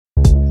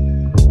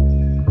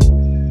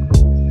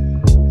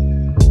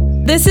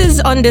This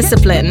is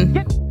Undisciplined,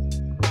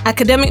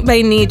 academic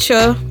by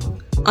nature,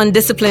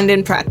 undisciplined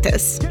in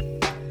practice.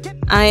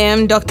 I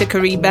am Dr.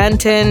 Carrie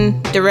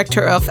Banton,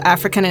 Director of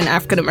African and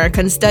African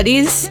American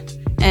Studies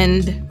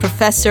and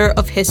Professor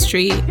of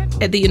History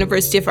at the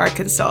University of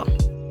Arkansas.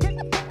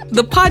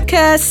 The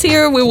podcast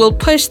here, we will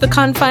push the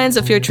confines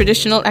of your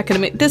traditional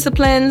academic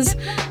disciplines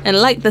and,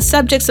 like the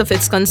subjects of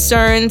its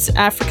concerns,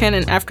 African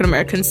and African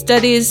American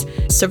studies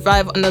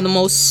survive under the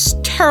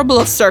most terrible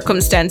of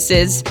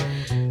circumstances,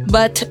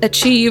 but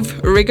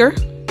achieve rigor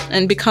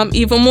and become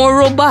even more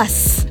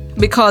robust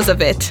because of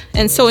it.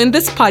 And so in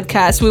this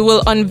podcast, we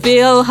will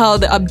unveil how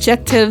the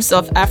objectives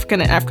of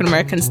African and African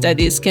American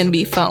studies can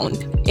be found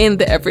in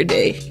the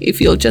everyday, if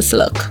you'll just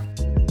look.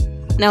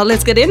 Now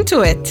let's get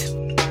into it.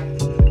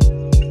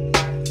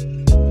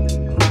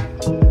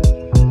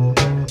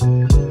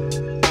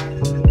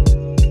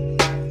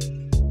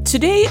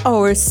 Today,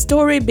 our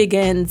story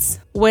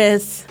begins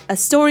with a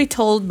story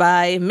told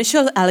by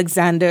Michelle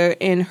Alexander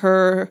in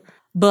her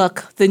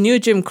book, The New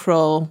Jim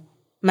Crow,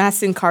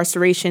 Mass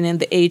Incarceration in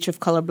the Age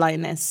of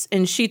Colorblindness.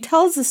 And she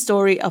tells the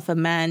story of a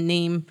man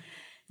named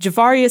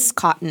Javarius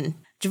Cotton.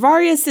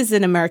 Javarius is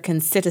an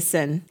American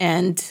citizen.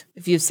 And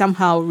if you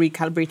somehow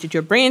recalibrated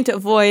your brain to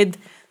avoid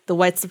the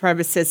white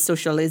supremacist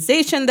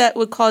socialization that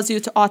would cause you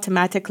to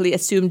automatically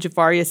assume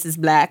Javarius is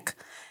black,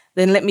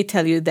 then let me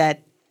tell you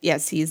that,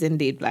 yes, he is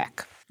indeed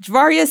black.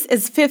 Javarius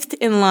is fifth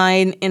in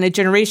line in a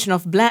generation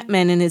of black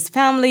men in his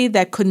family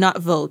that could not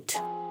vote.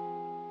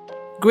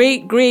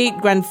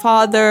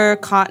 Great-great-grandfather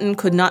Cotton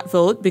could not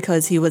vote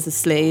because he was a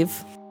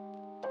slave.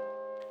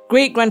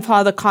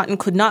 Great-grandfather Cotton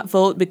could not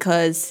vote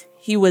because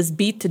he was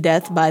beat to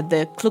death by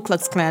the Ku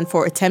Klux Klan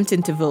for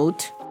attempting to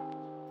vote.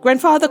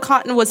 Grandfather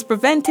Cotton was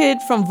prevented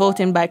from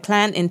voting by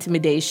Klan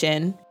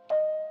intimidation.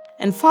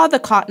 And Father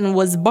Cotton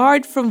was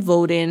barred from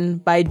voting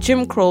by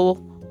Jim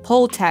Crow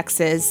poll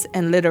taxes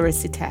and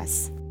literacy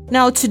tests.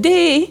 Now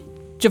today,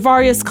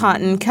 Javarius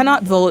Cotton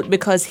cannot vote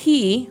because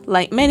he,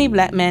 like many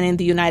black men in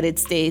the United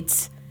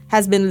States,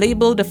 has been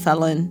labeled a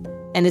felon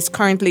and is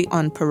currently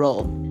on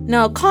parole.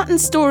 Now,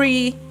 Cotton's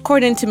story,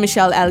 according to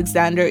Michelle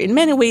Alexander, in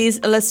many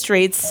ways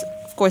illustrates,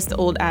 of course, the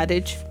old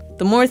adage,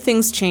 the more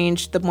things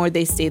change, the more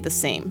they stay the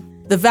same.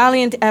 The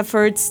valiant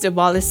efforts to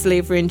abolish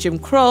slavery and Jim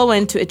Crow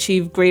and to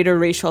achieve greater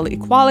racial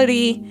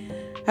equality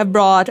have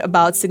brought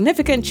about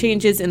significant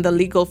changes in the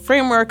legal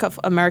framework of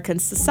American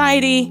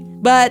society,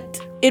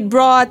 but it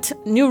brought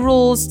new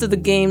rules to the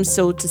game,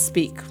 so to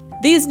speak.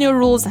 These new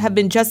rules have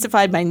been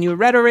justified by new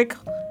rhetoric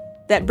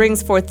that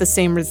brings forth the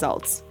same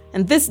results.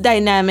 And this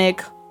dynamic,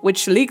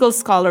 which legal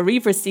scholar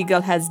Reaver Siegel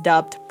has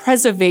dubbed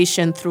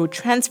preservation through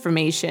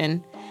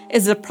transformation,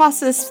 is a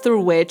process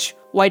through which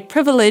white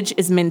privilege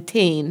is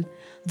maintained,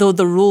 though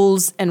the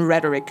rules and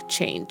rhetoric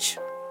change.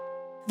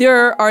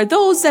 There are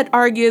those that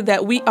argue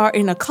that we are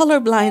in a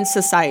colorblind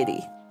society.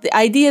 The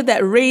idea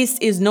that race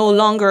is no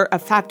longer a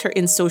factor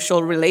in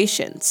social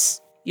relations.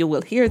 You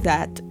will hear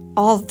that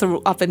all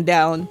through up and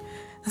down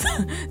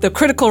the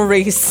critical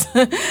race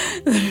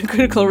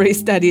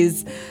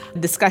studies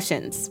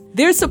discussions.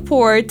 Their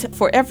support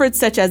for efforts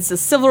such as the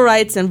Civil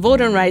Rights and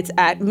Voting Rights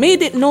Act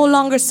made it no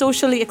longer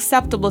socially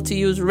acceptable to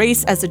use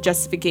race as a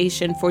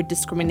justification for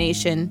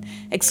discrimination,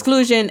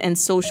 exclusion, and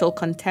social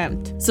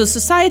contempt. So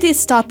society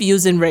stopped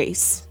using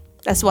race.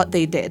 That's what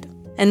they did.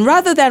 And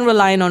rather than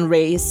relying on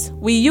race,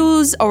 we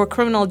use our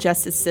criminal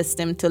justice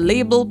system to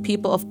label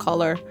people of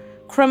color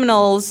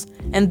criminals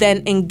and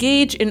then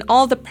engage in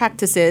all the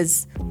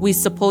practices we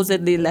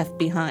supposedly left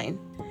behind.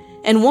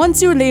 And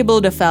once you're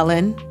labeled a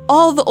felon,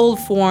 all the old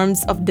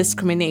forms of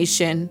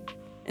discrimination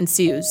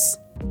ensues.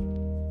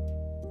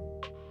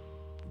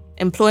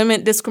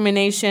 Employment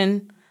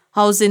discrimination,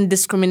 housing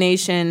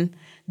discrimination,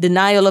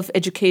 denial of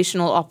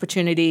educational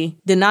opportunity,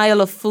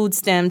 denial of food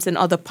stamps and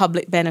other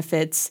public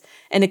benefits,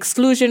 and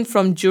exclusion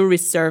from jury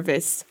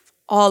service,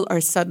 all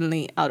are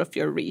suddenly out of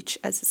your reach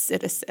as a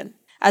citizen.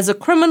 As a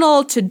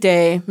criminal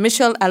today,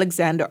 Michelle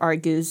Alexander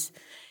argues,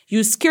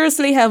 you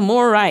scarcely have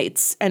more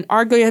rights and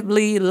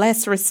arguably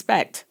less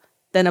respect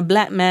than a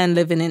black man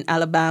living in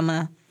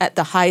Alabama at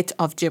the height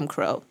of Jim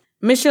Crow.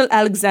 Michelle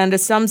Alexander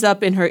sums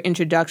up in her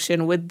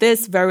introduction with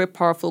this very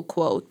powerful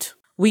quote,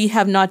 "We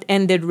have not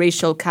ended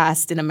racial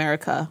caste in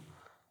America.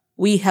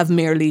 We have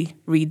merely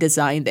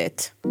redesigned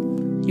it."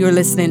 You're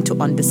listening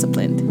to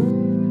Undisciplined.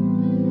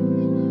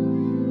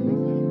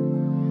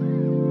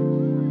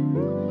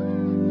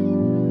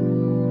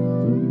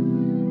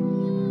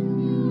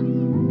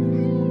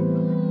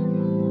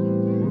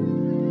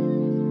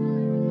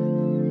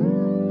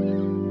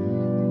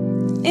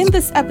 In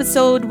this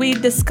episode, we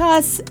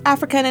discuss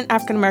African and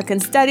African American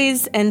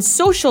studies and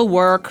social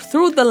work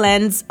through the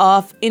lens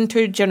of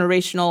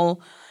intergenerational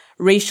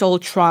racial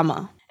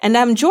trauma. And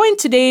I'm joined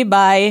today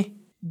by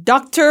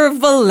Dr.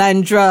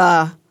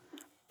 Valandra,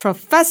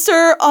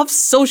 Professor of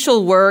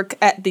Social Work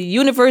at the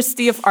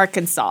University of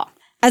Arkansas.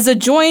 As a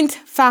joint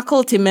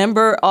faculty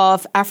member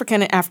of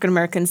African and African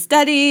American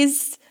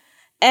Studies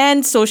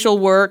and Social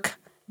Work,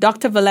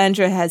 Dr.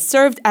 Valandra has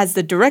served as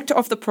the director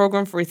of the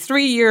program for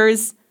 3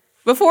 years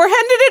before handing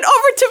it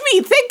over to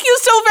me. Thank you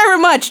so very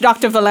much,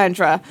 Dr.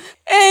 Valandra.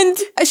 And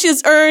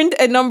she's earned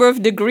a number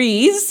of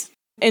degrees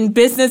in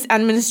business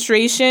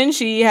administration.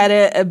 She had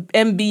an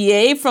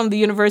MBA from the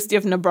University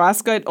of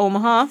Nebraska at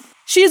Omaha.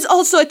 She is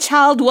also a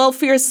child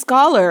welfare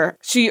scholar.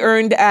 She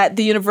earned at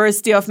the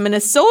University of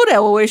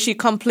Minnesota, where she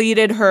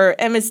completed her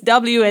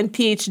MSW and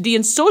PhD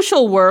in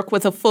social work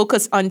with a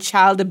focus on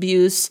child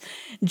abuse,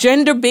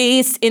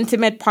 gender-based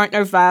intimate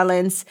partner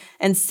violence,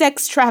 and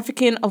sex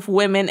trafficking of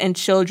women and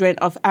children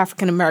of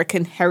African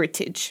American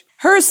heritage.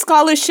 Her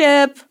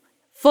scholarship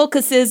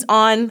focuses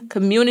on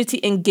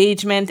community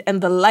engagement and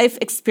the life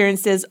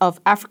experiences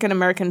of African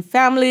American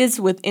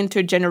families with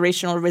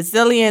intergenerational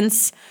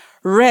resilience,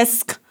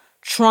 risk,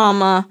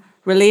 trauma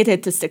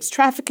related to sex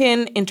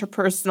trafficking,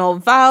 interpersonal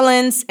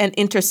violence, and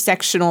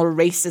intersectional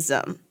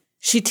racism.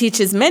 She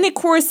teaches many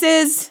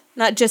courses,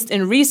 not just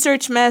in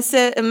research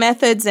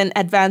methods and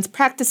advanced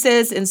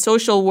practices in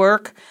social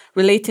work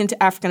relating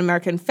to African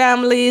American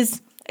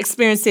families,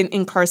 experiencing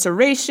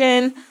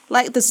incarceration,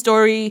 like the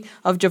story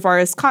of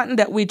Javarius Cotton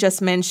that we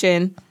just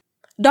mentioned.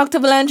 Dr.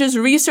 Valandra's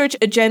research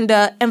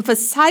agenda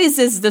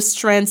emphasizes the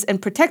strengths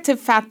and protective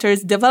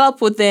factors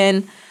developed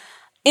within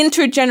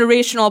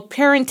intergenerational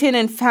parenting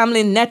and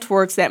family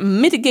networks that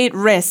mitigate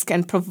risk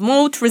and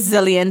promote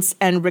resilience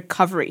and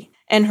recovery.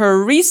 And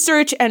her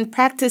research and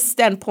practice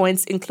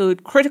standpoints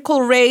include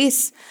critical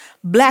race,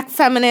 Black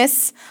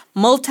feminists,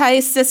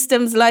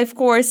 multi-systems life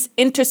course,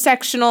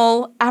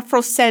 intersectional,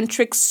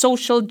 Afrocentric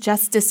social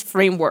justice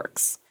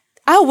frameworks.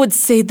 I would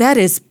say that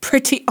is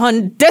pretty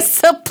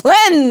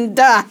undisciplined.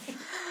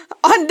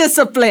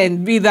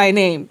 Undisciplined be thy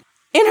name.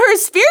 In her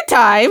spare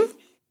time,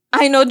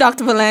 I know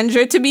Dr.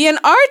 Valandra to be an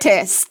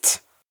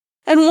artist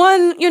and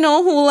one,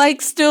 who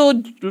likes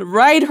to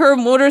ride her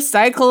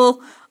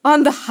motorcycle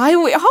on the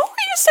highway. How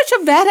are you such a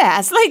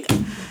badass?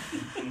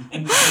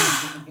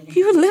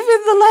 You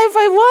living the life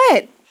I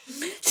want.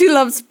 She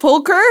loves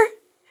poker.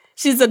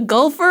 She's a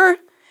golfer.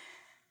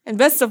 And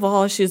best of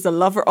all, she's a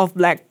lover of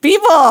Black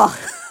people.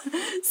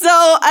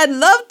 So I'd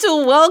love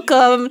to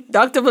welcome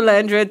Dr.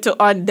 Valandra to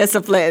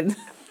Undisciplined.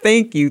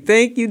 Thank you,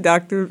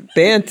 Dr.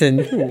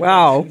 Banton.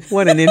 Wow,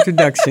 what an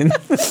introduction.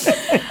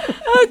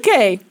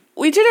 Okay,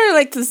 we generally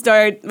like to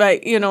start by,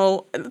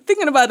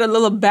 thinking about a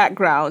little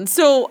background.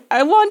 So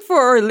I want for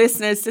our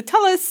listeners to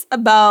tell us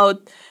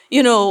about,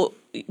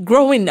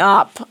 growing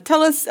up.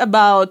 Tell us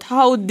about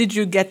how did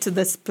you get to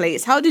this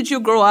place? How did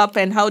you grow up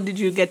and how did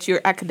you get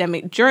your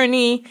academic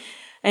journey?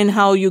 And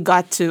how you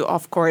got to,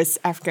 of course,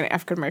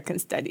 African-American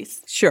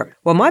studies. Sure.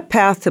 Well, my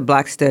path to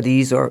Black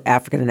studies or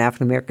African and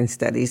African-American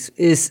studies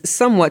is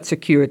somewhat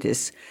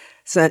circuitous.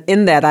 So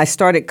in that, I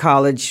started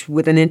college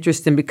with an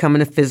interest in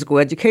becoming a physical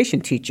education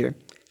teacher,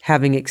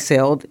 having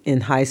excelled in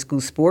high school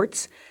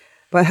sports.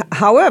 But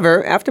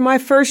however, after my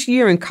first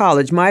year in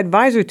college, my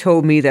advisor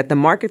told me that the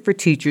market for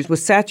teachers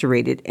was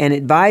saturated and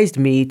advised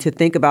me to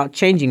think about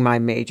changing my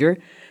major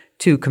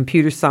to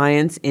computer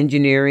science,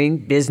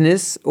 engineering,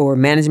 business, or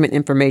management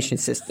information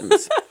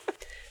systems.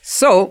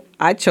 So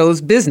I chose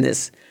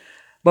business.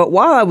 But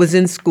while I was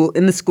in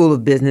the School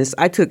of Business,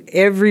 I took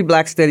every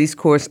Black Studies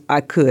course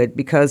I could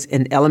because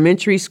in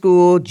elementary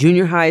school,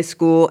 junior high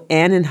school,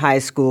 and in high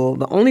school,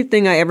 the only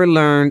thing I ever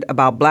learned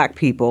about Black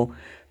people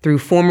through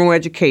formal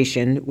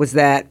education was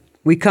that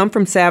we come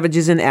from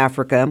savages in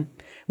Africa,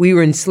 we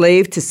were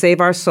enslaved to save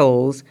our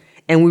souls,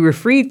 and we were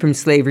freed from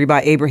slavery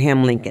by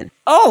Abraham Lincoln.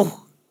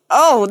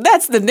 Oh,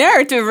 that's the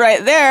narrative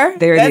right there.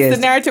 That's the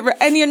narrative.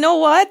 And you know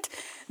what?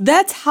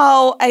 That's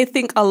how I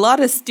think a lot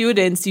of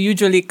students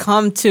usually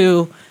come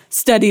to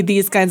study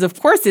these kinds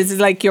of courses. It's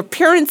like your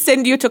parents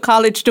send you to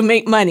college to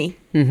make money.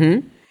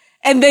 Mm-hmm.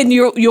 And then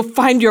you'll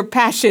find your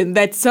passion,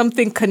 that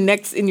something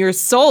connects in your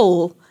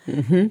soul,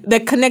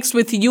 that connects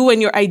with you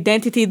and your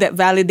identity, that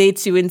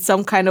validates you in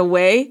some kind of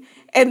way.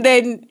 And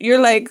then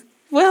you're like,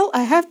 well,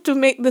 I have to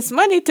make this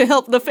money to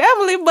help the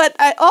family, but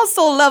I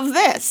also love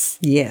this.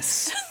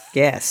 Yes.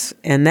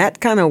 And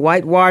that kind of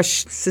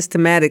whitewashed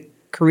systematic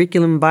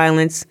curriculum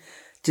violence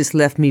just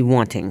left me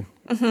wanting.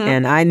 Mm-hmm.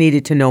 And I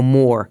needed to know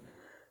more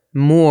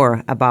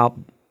about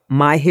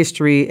my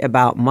history,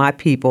 about my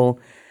people.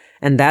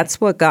 And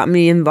that's what got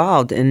me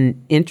involved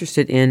and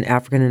interested in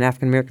African and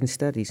African-American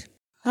studies.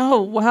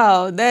 Oh,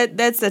 wow.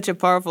 That's such a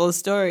powerful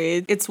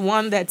story. It's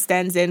one that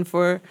stands in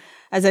for,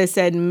 as I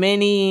said,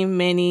 many,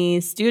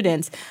 many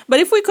students. But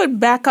if we could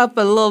back up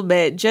a little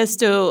bit, just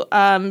to,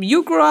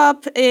 you grew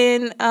up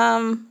in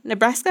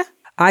Nebraska?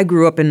 I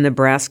grew up in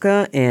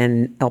Nebraska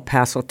and El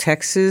Paso,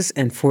 Texas,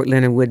 and Fort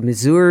Leonard Wood,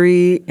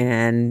 Missouri,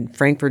 and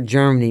Frankfurt,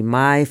 Germany.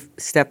 My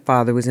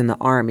stepfather was in the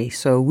Army,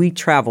 so we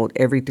traveled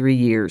every 3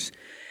 years.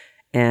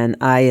 And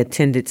I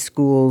attended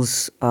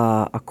schools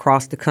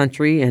across the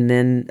country and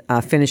then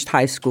finished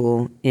high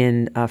school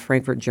in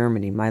Frankfurt,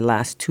 Germany, my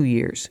last 2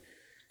 years.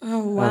 Oh,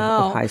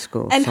 wow. Of high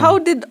school. And how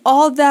did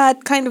all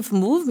that kind of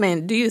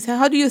movement,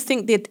 how do you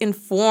think it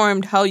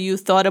informed how you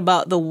thought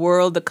about the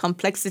world, the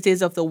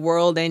complexities of the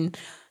world and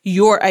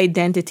your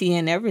identity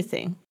and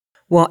everything?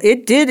 Well,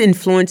 it did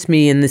influence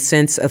me in the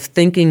sense of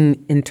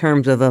thinking in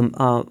terms of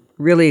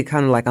really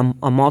kind of like a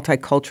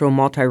multicultural,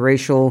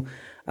 multiracial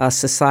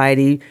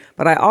society.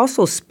 But I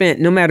also spent,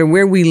 no matter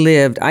where we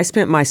lived, I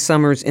spent my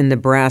summers in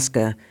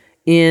Nebraska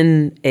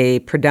in a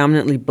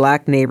predominantly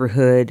Black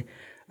neighborhood,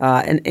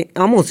 and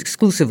almost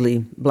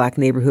exclusively Black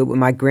neighborhood with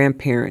my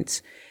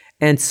grandparents.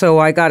 And so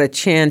I got a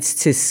chance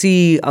to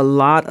see a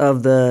lot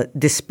of the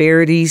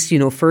disparities,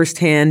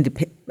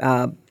 firsthand,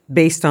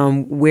 based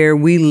on where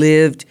we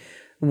lived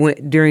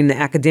during the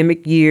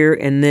academic year,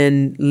 and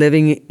then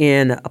living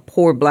in a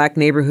poor Black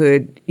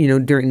neighborhood,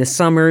 during the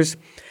summers.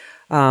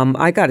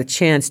 I got a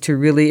chance to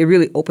it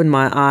really opened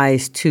my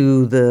eyes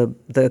to the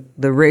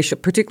racial,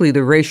 particularly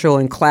the racial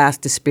and class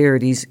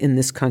disparities in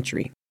this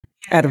country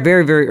at a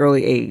very, very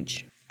early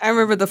age. I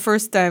remember the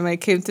first time I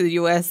came to the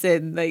U.S.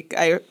 and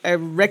I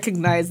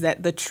recognized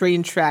that the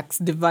train tracks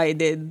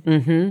divided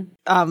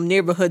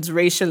neighborhoods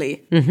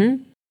racially.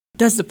 Mm-hmm.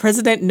 Does the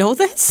president know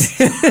this?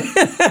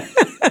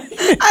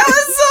 I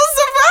was so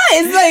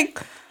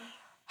surprised.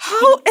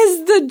 How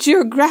is the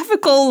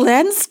geographical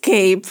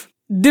landscape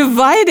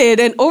divided,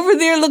 and over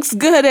there looks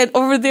good and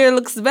over there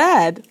looks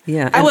bad?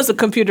 Yeah, I was a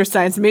computer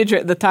science major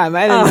at the time.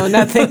 I didn't know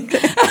nothing.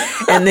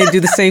 And they do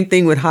the same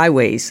thing with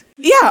highways.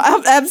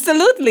 Yeah,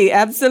 absolutely.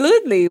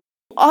 Absolutely.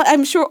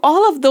 I'm sure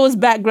all of those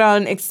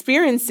background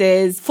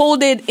experiences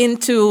folded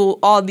into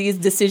all these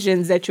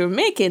decisions that you're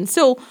making.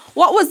 So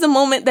what was the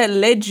moment that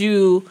led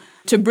you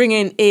to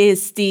bringing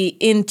ASD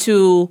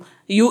into,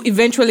 you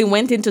eventually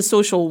went into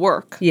social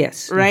work?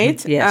 Yes. Right?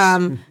 Mm-hmm.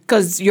 Yes.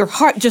 Because your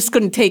heart just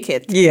couldn't take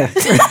it. Yeah.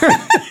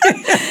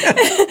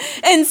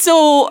 And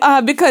so,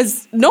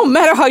 because no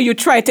matter how you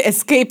try to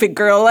escape it,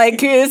 girl,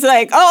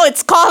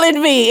 it's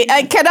calling me.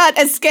 I cannot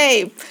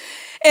escape.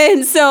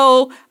 And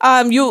so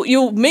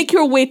you make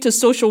your way to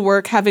social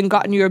work, having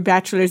gotten your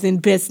bachelor's in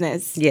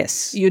business.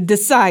 Yes. You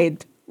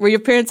decide. Were your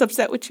parents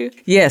upset with you?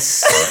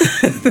 Yes.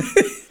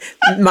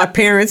 My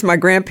parents, my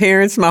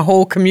grandparents, my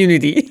whole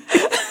community.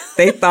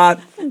 They thought,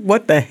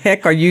 what the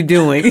heck are you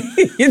doing?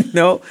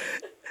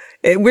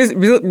 It was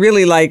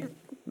really like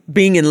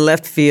being in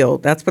left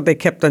field. That's what they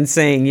kept on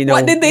saying.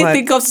 What did they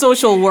think of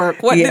social work?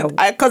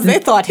 Because they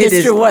thought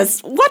history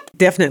was what?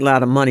 Definitely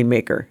not a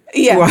moneymaker.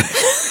 Yeah.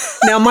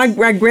 Now, my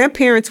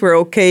grandparents were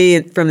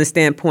okay from the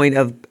standpoint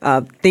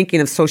of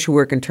thinking of social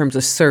work in terms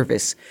of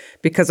service,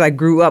 because I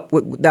grew up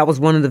with, that was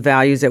one of the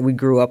values that we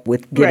grew up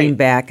with, giving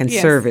back and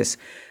service.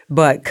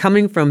 But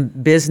coming from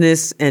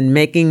business and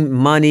making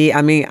money,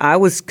 I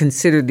was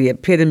considered the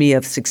epitome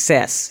of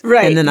success.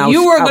 Right. And then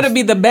you were going to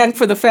be the bank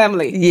for the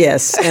family.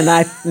 Yes. And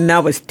I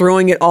was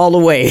throwing it all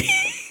away.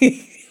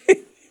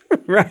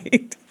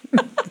 Right.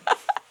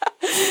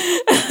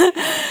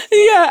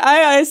 Yeah,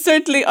 I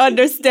certainly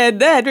understand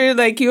that.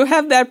 You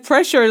have that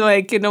pressure,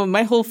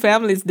 my whole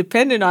family is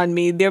dependent on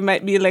me. There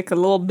might be a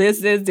little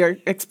business. They're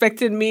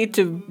expecting me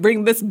to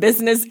bring this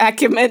business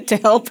acumen to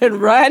help and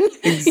run.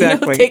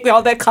 Exactly. Take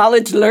all that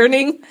college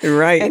learning.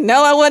 Right. And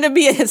now I want to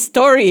be a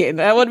historian.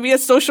 I want to be a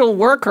social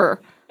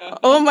worker.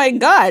 Oh my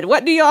God.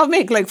 What do y'all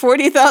make?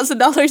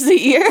 $40,000 a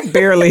year?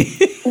 Barely.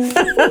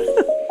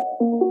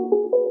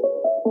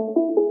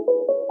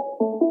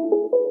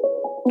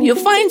 You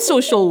find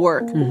social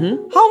work.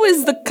 Mm-hmm. How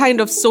is the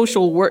kind of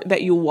social work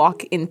that you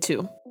walk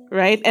into,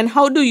 right? And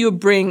how do you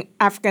bring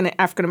African and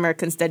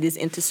African-American studies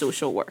into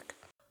social work?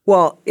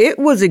 Well, it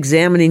was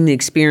examining the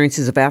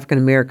experiences of African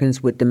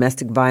Americans with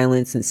domestic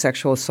violence and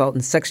sexual assault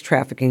and sex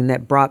trafficking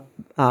that brought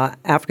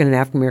African and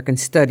African-American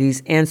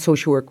studies and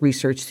social work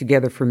research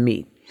together for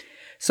me.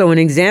 So in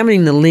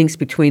examining the links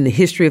between the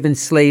history of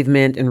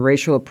enslavement and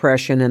racial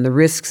oppression and the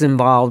risks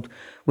involved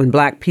when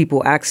Black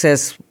people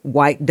access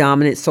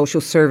white-dominant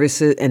social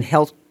services and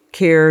health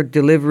care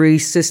delivery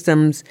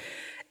systems,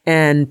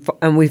 and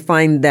we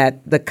find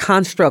that the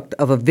construct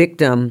of a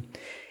victim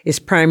is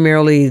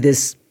primarily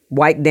this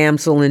white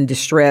damsel in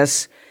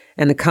distress,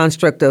 and the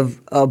construct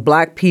of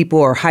Black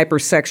people are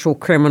hypersexual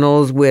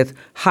criminals with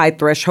high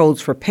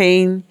thresholds for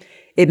pain,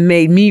 it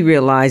made me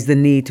realize the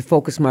need to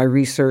focus my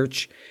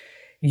research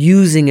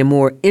using a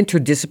more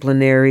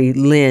interdisciplinary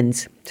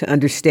lens to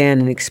understand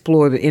and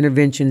explore the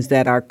interventions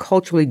that are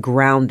culturally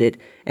grounded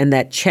and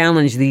that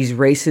challenge these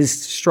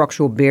racist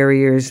structural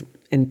barriers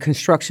and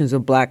constructions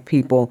of Black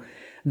people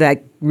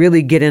that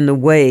really get in the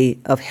way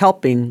of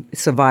helping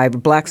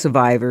Black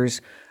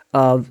survivors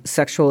of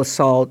sexual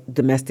assault,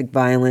 domestic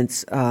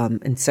violence,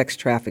 and sex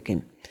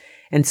trafficking.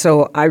 And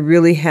so I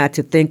really had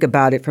to think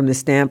about it from the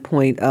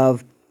standpoint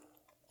of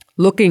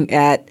looking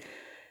at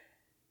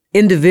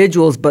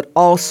individuals, but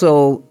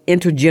also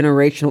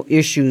intergenerational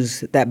issues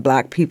that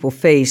Black people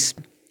face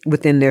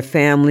within their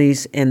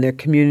families and their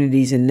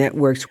communities and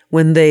networks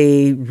when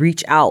they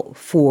reach out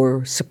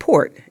for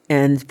support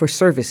and for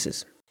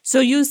services.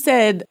 So you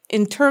said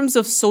in terms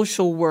of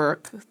social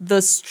work,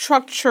 the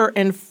structure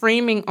and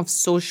framing of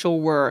social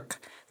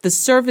work the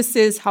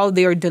services, how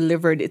they are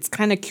delivered, it's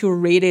kind of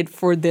curated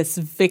for this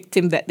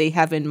victim that they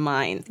have in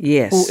mind,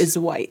 yes, who is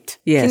white.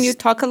 Yes. Can you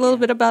talk a little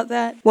bit about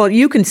that? Well,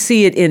 you can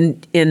see it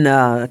in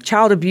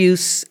child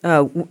abuse,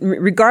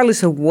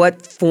 regardless of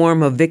what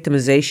form of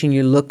victimization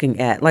you're looking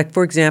at. Like,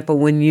 for example,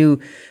 when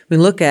we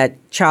look at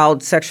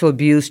child sexual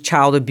abuse,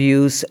 child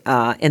abuse,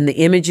 and the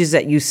images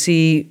that you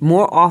see,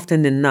 more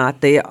often than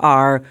not, they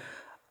are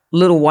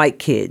little white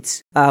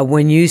kids.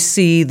 When you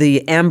see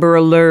the Amber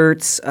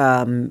Alerts,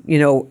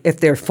 if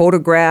they're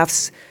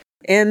photographs,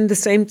 and the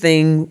same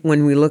thing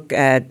when we look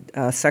at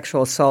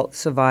sexual assault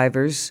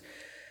survivors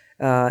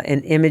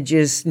and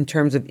images in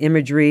terms of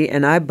imagery.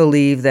 And I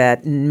believe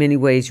that in many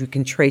ways we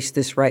can trace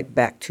this right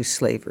back to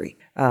slavery.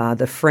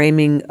 The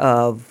framing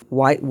of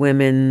white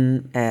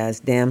women as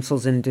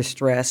damsels in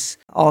distress,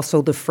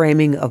 also the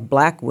framing of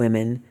black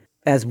women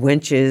as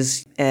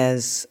wenches,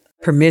 as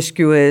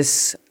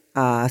promiscuous.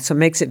 So it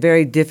makes it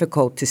very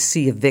difficult to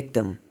see a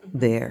victim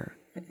there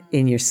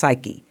in your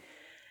psyche.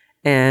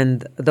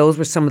 And those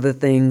were some of the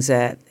things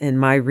that in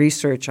my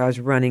research I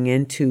was running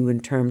into in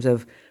terms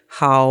of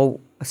how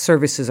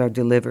services are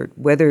delivered,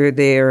 whether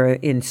they're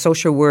in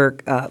social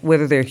work,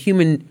 whether they're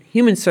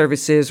human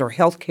services or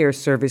healthcare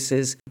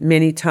services.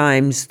 Many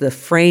times the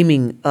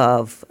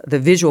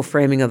visual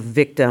framing of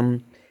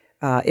victim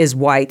is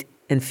white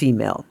and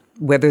female,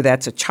 whether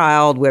that's a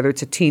child, whether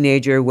it's a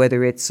teenager,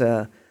 whether it's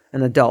an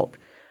adult.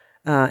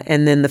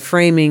 And then the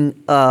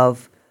framing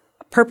of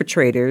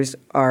perpetrators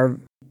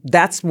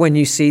that's when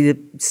you see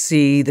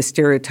the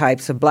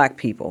stereotypes of black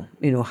people,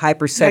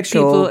 hypersexual. Black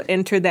people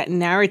enter that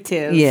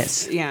narrative.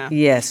 Yes. Yeah.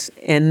 Yes.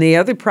 And the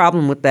other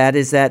problem with that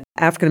is that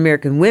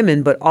African-American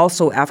women, but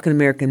also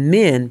African-American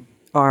men,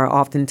 are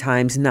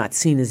oftentimes not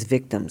seen as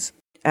victims.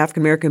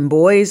 African-American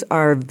boys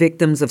are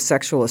victims of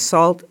sexual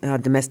assault,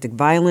 domestic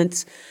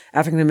violence.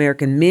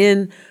 African-American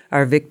men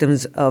are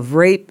victims of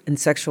rape and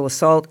sexual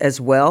assault as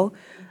well,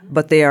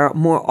 but they are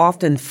more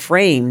often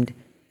framed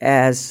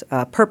as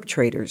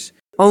perpetrators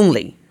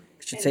only.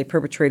 I should say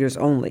perpetrators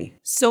only.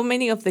 So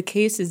many of the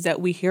cases that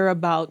we hear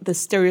about, the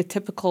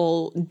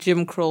stereotypical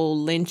Jim Crow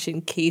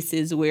lynching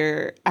cases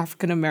where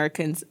African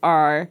Americans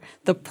are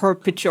the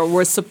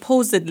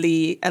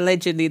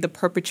allegedly the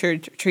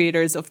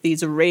perpetrators of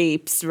these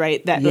rapes,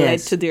 right, that led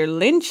to their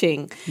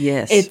lynching.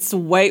 Yes. It's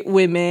white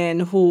women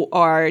who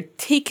are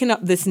taking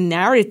up this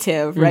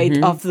narrative, right,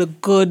 of the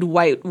good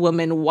white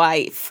woman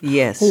wife.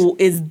 Yes. Who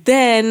is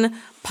then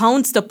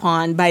pounced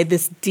upon by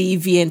this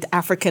deviant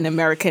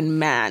African-American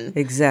man.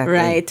 Exactly.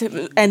 Right?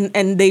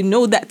 And they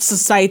know that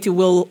society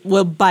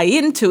will buy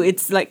into it.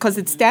 It's like, because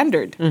it's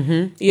standard,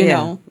 you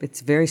know.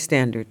 It's very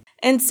standard.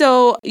 And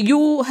so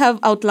you have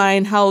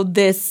outlined how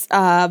this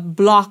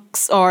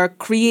blocks or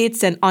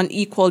creates an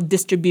unequal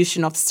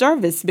distribution of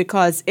service,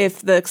 because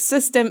if the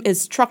system is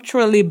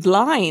structurally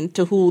blind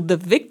to who the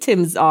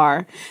victims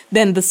are,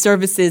 then the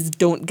services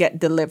don't get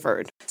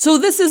delivered. So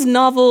this is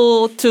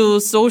novel to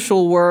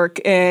social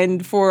work,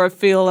 and for a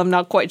field, I'm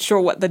not quite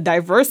sure what the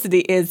diversity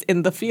is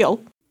in the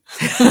field.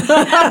 It's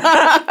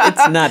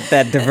not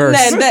that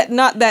diverse.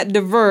 Not that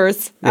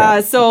diverse.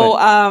 Yeah,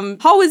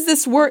 how is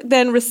this work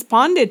then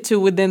responded to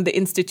within the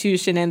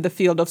institution and the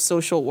field of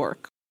social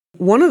work?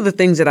 One of the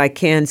things that I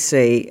can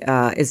say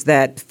is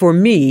that for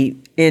me,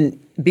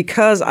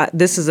 because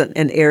this is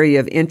an area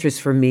of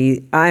interest for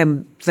me, I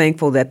am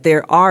thankful that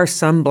there are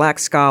some Black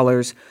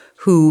scholars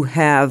who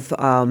have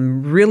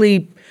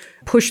really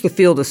push the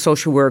field of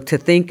social work to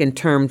think in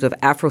terms of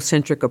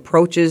Afrocentric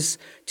approaches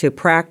to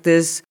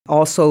practice,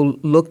 also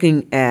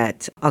looking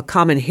at a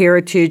common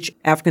heritage,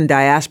 African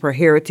diaspora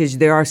heritage.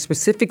 There are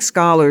specific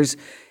scholars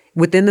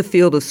within the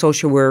field of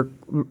social work,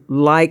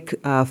 like,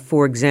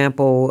 for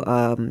example,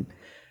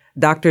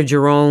 Dr.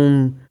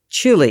 Jerome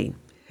Chile,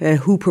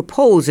 who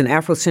proposed an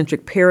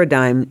Afrocentric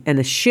paradigm and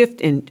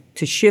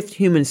to shift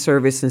human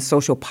service and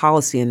social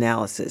policy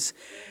analysis.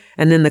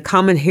 And then the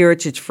Common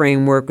Heritage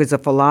Framework is a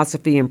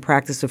philosophy and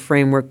practice of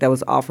framework that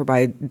was offered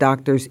by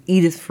Drs.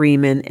 Edith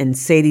Freeman and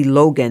Sadie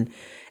Logan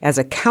as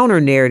a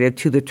counter-narrative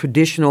to the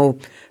traditional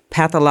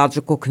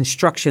pathological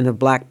construction of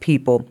Black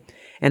people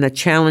and a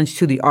challenge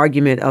to the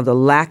argument of the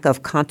lack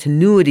of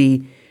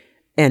continuity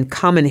and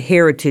common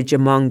heritage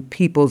among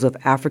peoples of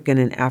African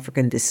and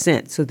African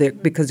descent. So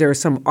because there are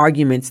some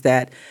arguments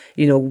that,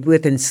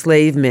 with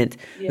enslavement,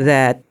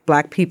 that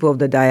Black people of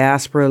the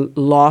diaspora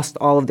lost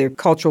all of their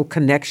cultural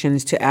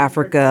connections to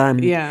Africa.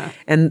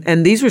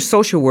 And these were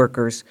social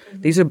workers.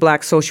 These are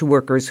Black social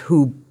workers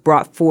who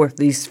brought forth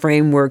these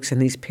frameworks and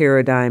these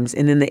paradigms.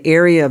 And in the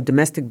area of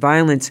domestic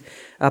violence,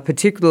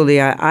 particularly,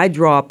 I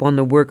draw up on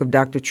the work of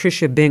Dr.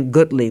 Tricia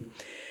Bent-Gutley,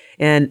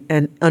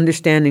 and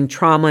understanding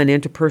trauma and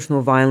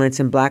interpersonal violence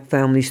in Black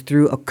families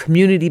through a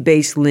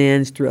community-based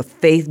lens, through a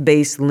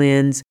faith-based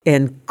lens,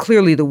 and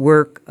clearly the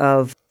work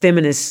of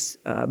feminists,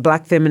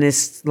 Black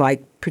feminists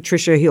like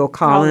Patricia Hill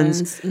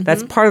Collins.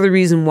 That's part of the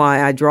reason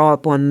why I draw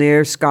up on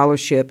their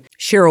scholarship.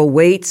 Cheryl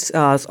Waits,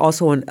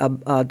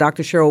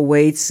 Dr. Cheryl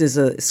Waits is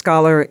a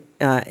scholar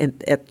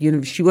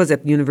she was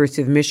at the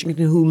University of Michigan,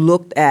 who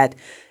looked at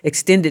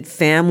extended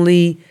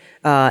family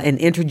and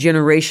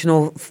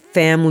intergenerational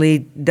family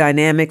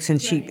dynamics,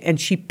 and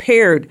she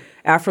paired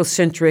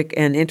Afrocentric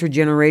and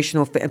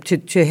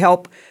intergenerational to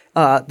help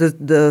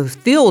the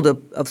field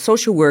of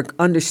social work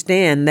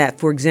understand that,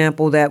 for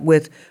example, that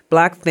with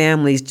Black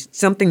families,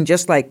 something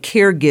just like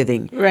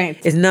caregiving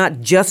is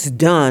not just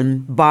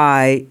done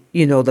by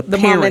the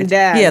parent, mom and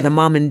dad. The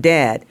mom and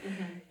dad.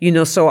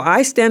 So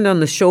I stand on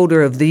the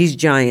shoulder of these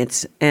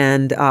giants,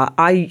 and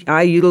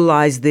I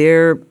utilize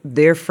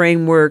their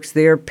frameworks,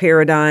 their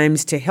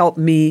paradigms to help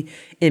me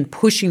in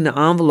pushing the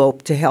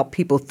envelope to help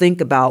people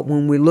think about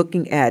when we're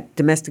looking at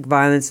domestic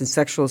violence and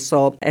sexual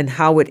assault and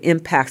how it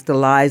impacts the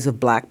lives of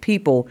Black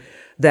people,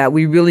 that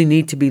we really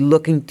need to be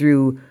looking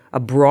through a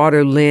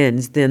broader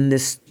lens than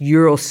this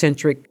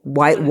Eurocentric,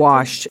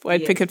 whitewashed...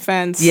 White picket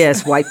fence.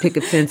 Yes, white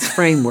picket fence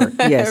framework.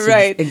 Yes,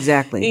 right.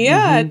 Exactly.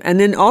 Yeah. And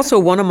then also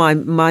one of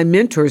my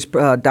mentors,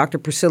 Dr.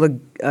 Priscilla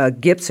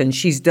Gibson,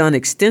 she's done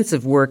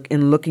extensive work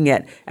in looking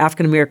at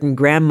African-American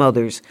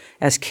grandmothers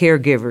as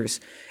caregivers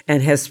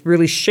and has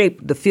really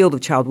shaped the field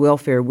of child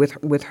welfare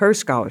with her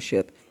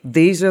scholarship.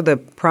 These are the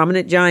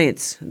prominent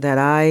giants that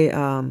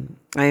I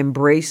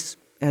embrace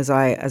as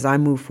I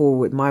move forward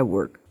with my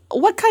work.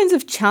 What kinds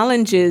of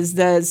challenges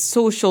does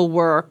social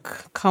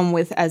work come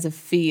with as a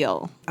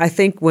field? I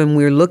think when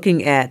we're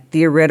looking at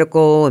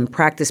theoretical and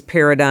practice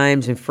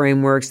paradigms and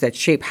frameworks that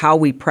shape how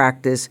we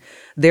practice,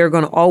 there are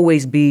going to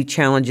always be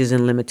challenges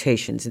and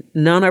limitations.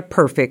 None are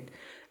perfect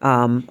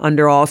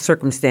under all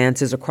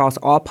circumstances across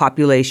all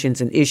populations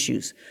and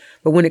issues.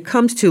 But when it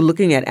comes to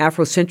looking at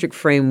Afrocentric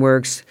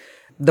frameworks,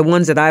 the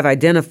ones that I've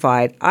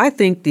identified, I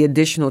think the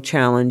additional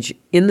challenge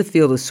in the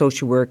field of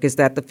social work is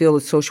that the field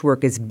of social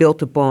work is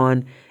built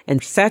upon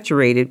and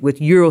saturated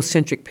with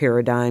Eurocentric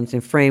paradigms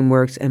and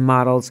frameworks and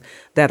models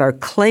that are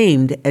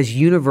claimed as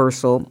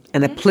universal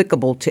and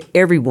applicable to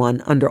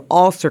everyone under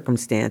all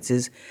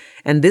circumstances.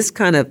 And this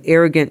kind of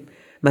arrogant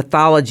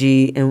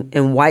mythology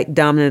and white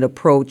dominant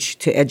approach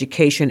to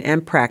education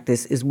and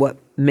practice is what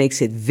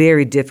makes it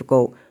very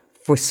difficult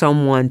for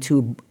someone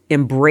to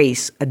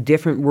embrace a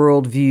different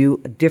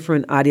worldview, a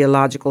different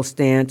ideological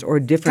stance, or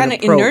a different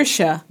approach. Kind of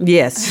inertia.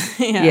 Yes,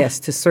 yes,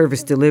 to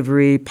service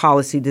delivery,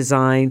 policy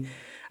design.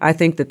 I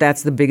think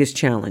that's the biggest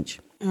challenge.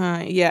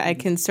 I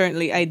can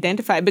certainly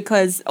identify,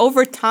 because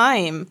over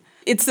time,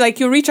 it's like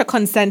you reach a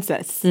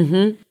consensus.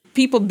 Mm-hmm.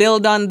 People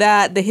build on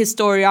that. The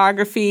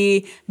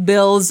historiography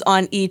builds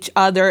on each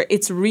other.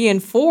 It's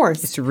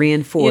reinforced.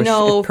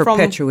 It's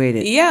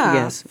perpetuated.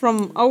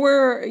 From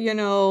our,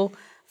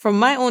 from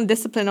my own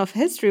discipline of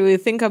history, we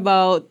think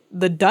about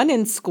the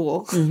Dunning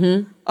School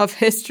of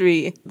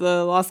history,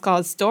 the Lost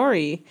Cause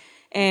story,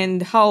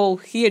 and how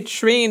he had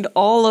trained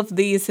all of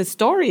these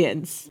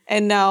historians.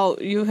 And now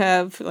you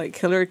have like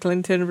Hillary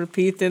Clinton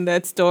repeating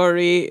that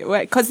story,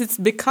 right? Because it's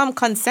become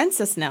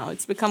consensus now.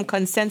 It's become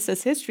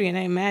consensus history. And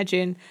I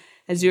imagine,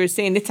 as you were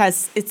saying, it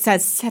has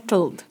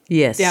settled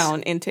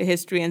down into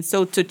history. And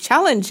so to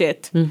challenge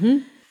it,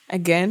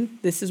 again,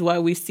 this is why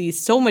we see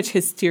so much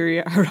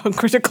hysteria around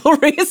critical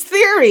race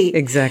theory.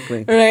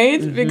 Exactly.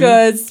 Right? Mm-hmm.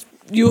 Because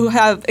you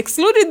have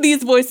excluded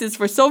these voices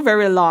for so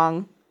very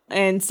long.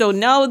 And so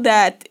now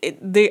that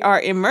they are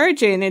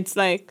emerging, it's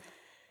like,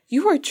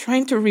 you are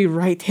trying to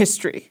rewrite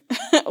history.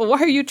 Why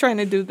are you trying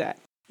to do that?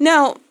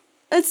 Now,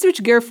 let's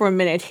switch gear for a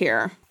minute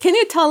here. Can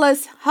you tell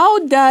us,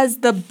 how does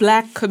the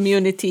Black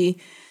community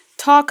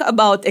talk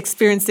about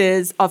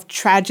experiences of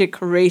tragic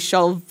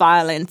racial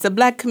violence? The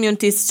Black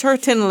community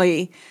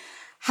certainly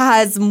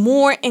has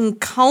more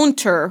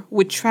encounter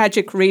with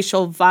tragic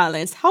racial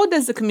violence. How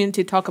does the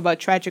community talk about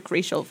tragic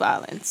racial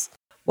violence?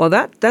 Well,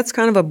 that's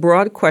kind of a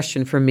broad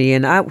question for me.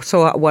 And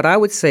so what I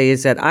would say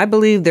is that I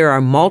believe there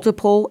are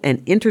multiple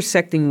and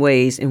intersecting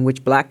ways in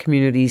which Black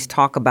communities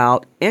talk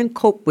about and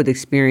cope with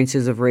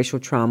experiences of racial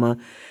trauma.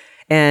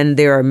 And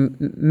there are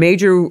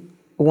major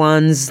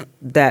ones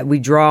that we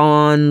draw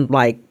on,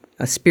 like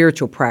a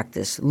spiritual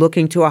practice,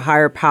 looking to a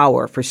higher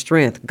power for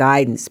strength,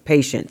 guidance,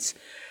 patience,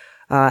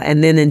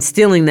 and then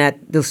instilling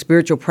those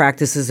spiritual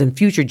practices in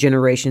future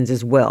generations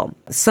as well.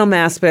 Some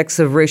aspects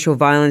of racial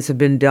violence have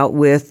been dealt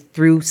with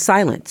through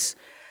silence.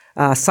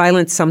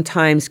 Silence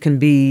sometimes can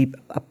be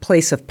a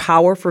place of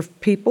power for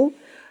people.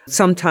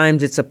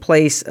 Sometimes it's a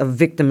place of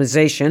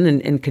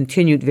victimization and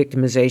continued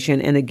victimization.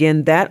 And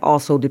again, that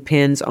also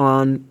depends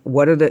on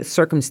what are the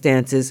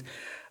circumstances.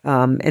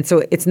 And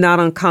so it's not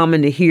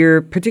uncommon to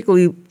hear,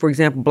 particularly, for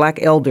example,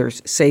 Black elders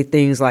say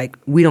things like,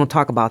 we don't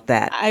talk about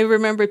that. I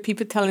remember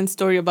people telling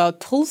story about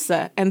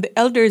Tulsa, and the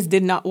elders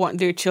did not want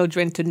their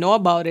children to know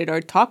about it or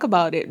talk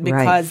about it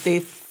because they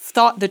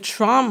thought the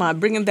trauma,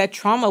 bringing that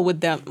trauma with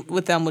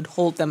them would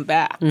hold them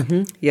back.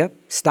 Mm-hmm. Yep.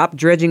 Stop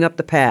dredging up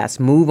the past.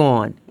 Move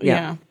on.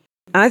 Yeah.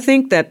 I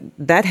think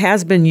that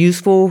has been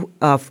useful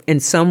in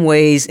some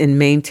ways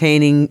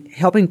in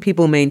helping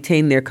people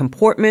maintain their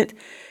comportment,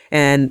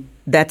 and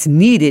that's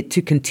needed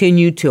to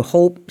continue to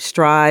hope,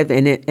 strive,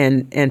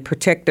 and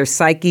protect their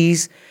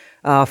psyches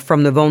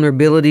from the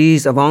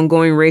vulnerabilities of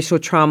ongoing racial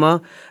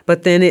trauma.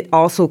 But then it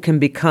also can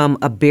become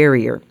a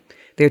barrier.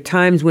 There are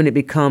times when it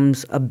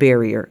becomes a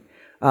barrier.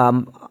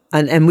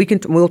 And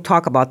we'll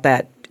talk about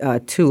that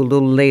too a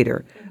little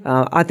later.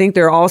 I think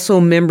there are also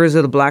members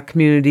of the Black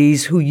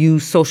communities who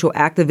use social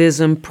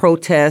activism,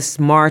 protests,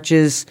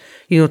 marches,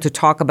 to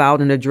talk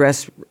about and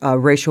address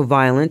racial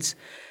violence.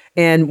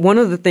 And one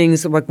of the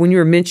things, like when you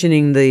were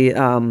mentioning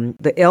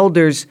the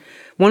elders,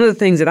 one of the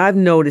things that I've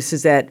noticed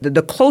is that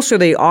the closer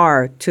they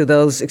are to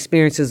those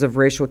experiences of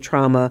racial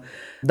trauma,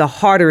 the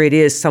harder it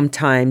is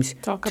sometimes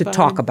to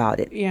talk about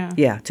it.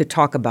 Yeah, to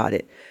talk about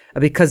it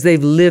because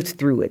they've lived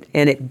through it,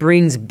 and it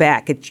brings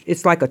back.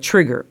 It's like a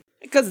trigger.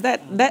 Because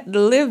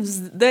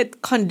that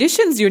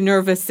conditions your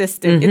nervous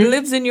system. It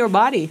lives in your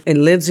body. It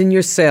lives in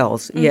your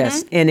cells,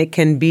 yes. And it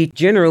can be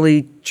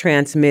generally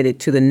transmitted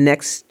to the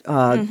next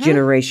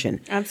generation.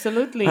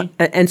 Absolutely.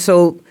 And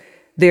so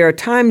there are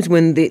times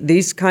when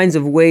these kinds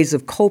of ways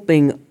of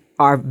coping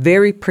are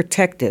very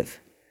protective,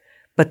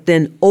 but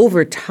then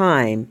over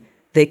time,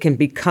 they can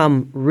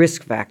become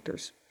risk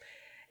factors.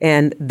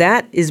 And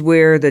that is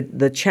where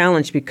the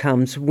challenge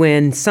becomes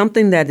when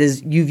something that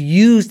is you've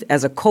used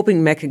as a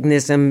coping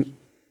mechanism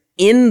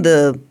in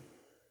the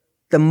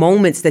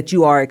moments that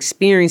you are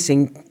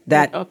experiencing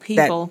that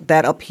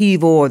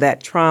upheaval or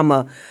that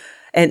trauma,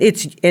 and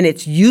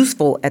it's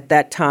useful at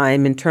that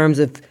time in terms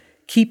of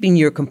keeping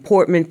your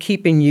comportment,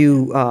 keeping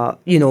you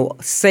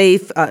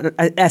safe,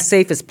 as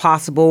safe as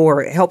possible,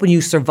 or helping you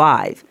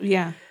survive.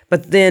 Yeah.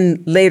 But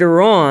then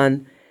later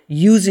on,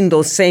 using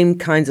those same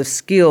kinds of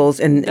skills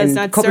and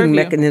coping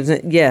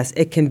mechanisms, yes,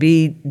 it can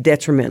be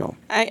detrimental.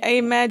 I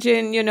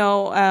imagine,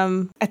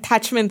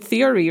 attachment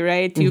theory,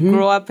 right? You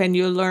grow up and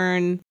you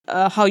learn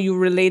how you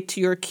relate to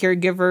your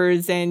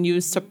caregivers, and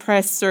you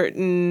suppress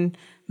certain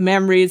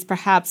memories,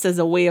 perhaps as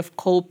a way of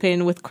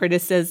coping with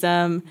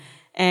criticism.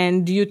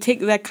 And you take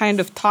that kind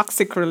of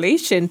toxic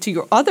relation to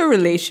your other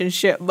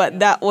relationship, but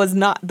that was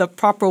not the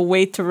proper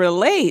way to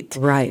relate.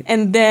 Right.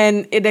 And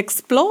then it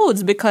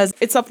explodes because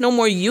it's of no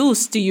more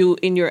use to you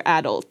in your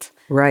adult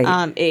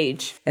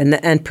age.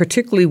 And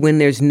particularly when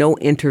there's no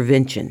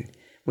intervention,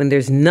 when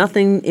there's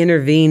nothing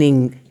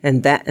intervening,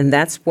 and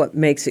that's what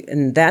makes it,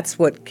 and that's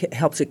what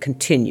helps it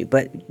continue.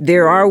 But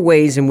there are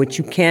ways in which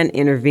you can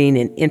intervene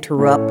and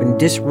interrupt and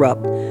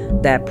disrupt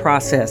that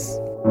process.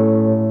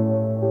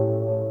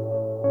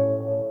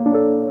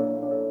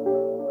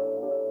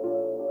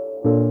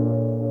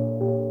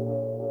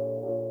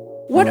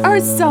 What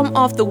are some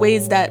of the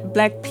ways that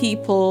Black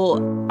people,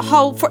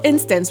 for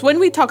instance, when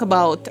we talk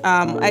about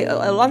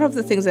a lot of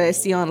the things that I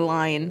see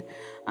online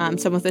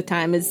some of the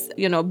time is,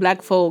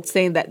 Black folks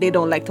saying that they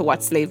don't like to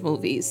watch slave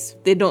movies.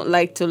 They don't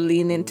like to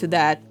lean into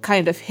that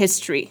kind of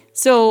history.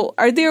 So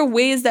are there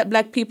ways that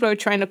Black people are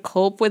trying to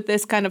cope with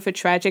this kind of a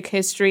tragic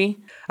history?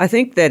 I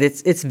think that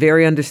it's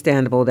very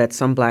understandable that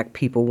some Black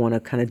people want to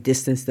kind of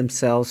distance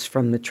themselves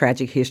from the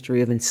tragic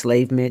history of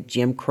enslavement,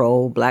 Jim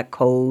Crow, Black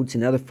codes,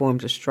 and other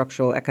forms of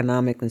structural,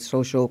 economic, and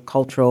social,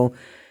 cultural,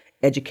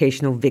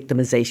 educational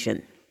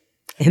victimization.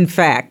 In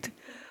fact,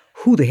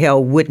 who the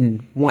hell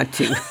wouldn't want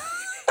to?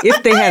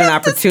 If they had an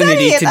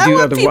opportunity to do otherwise. I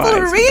want people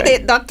to read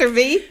it, Dr.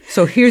 V.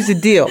 So here's the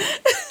deal.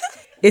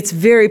 It's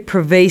very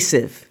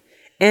pervasive,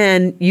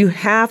 and you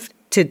have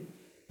to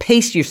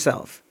pace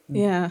yourself.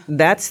 Yeah.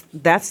 That's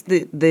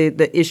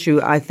the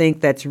issue, I think,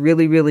 that's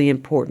really, really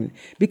important.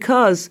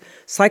 Because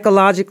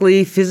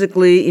psychologically,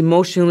 physically,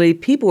 emotionally,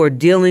 people are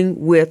dealing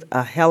with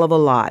a hell of a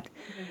lot.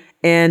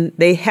 And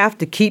they have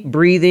to keep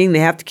breathing. They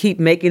have to keep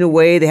making a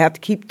way. They have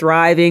to keep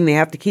thriving. They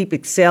have to keep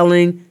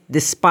excelling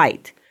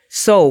despite.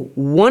 So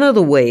one of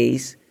the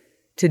ways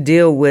to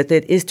deal with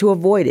it is to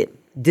avoid it,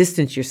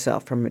 distance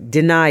yourself from it,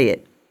 deny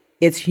it.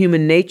 It's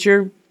human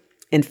nature.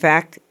 In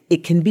fact,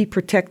 it can be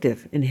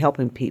protective in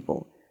helping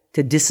people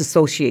to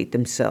disassociate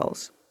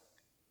themselves.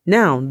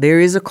 Now, there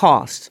is a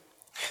cost,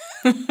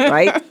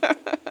 right?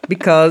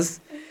 Because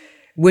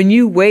when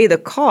you weigh the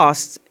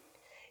costs,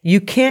 you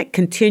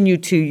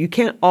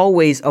can't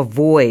always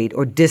avoid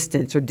or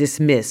distance or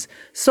dismiss.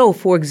 So,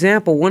 for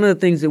example, one of the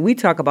things that we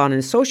talk about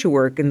in social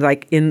work and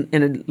like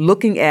in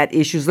looking at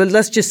issues,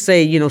 let's just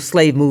say,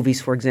 slave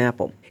movies, for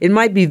example. It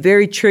might be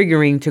very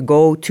triggering to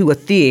go to a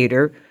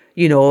theater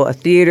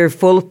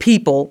full of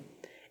people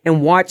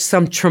and watch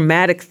some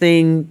traumatic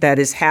thing that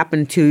has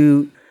happened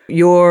to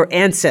your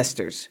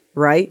ancestors,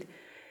 right?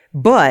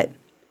 But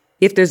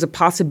if there's a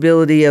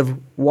possibility of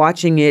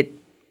watching it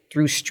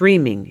through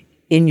streaming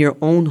in your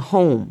own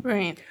home.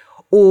 Right.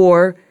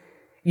 Or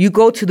you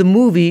go to the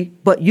movie,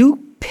 but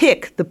you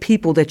pick the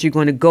people that you're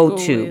going to go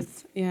to.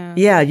 With, yeah.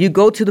 Yeah, you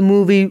go to the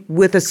movie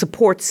with a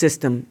support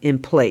system in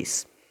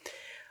place.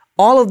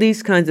 All of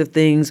these kinds of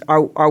things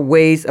are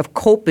ways of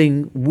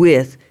coping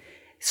with,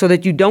 so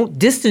that you don't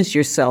distance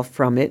yourself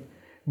from it,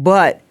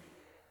 but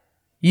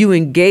you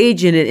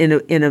engage in it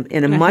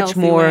in a much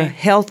more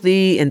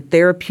healthy and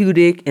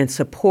therapeutic and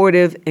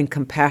supportive and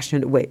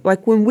compassionate way.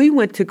 Like when we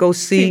went to go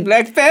see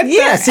Black Panther.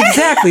 Yes,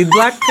 exactly.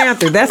 Black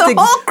Panther. That's the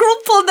whole crew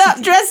pulled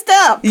up, dressed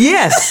up.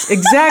 Yes,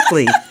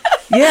 exactly.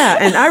 Yeah,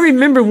 and I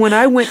remember when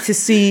I went to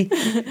see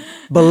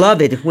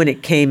Beloved when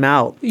it came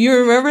out. You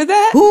remember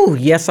that? Ooh,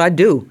 yes, I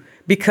do.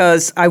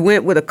 because I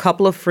went with a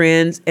couple of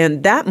friends,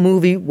 and that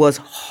movie was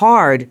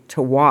hard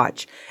to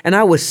watch. And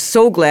I was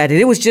so glad. And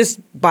it was just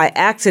by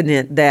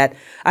accident that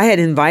I had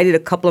invited a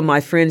couple of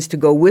my friends to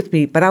go with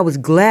me, but I was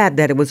glad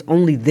that it was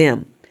only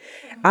them.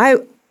 I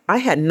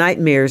had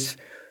nightmares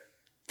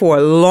for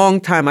a long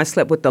time. I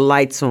slept with the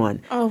lights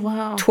on. Oh,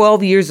 wow.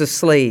 12 Years a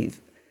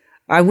Slave.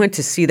 I went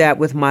to see that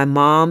with my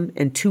mom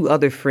and two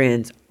other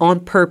friends on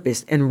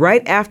purpose. And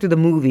right after the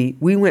movie,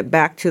 we went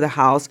back to the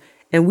house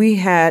and we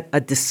had a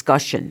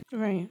discussion.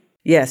 Right.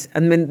 Yes. I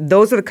mean,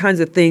 those are the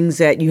kinds of things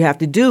that you have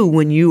to do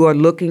when you are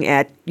looking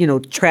at,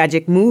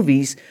 tragic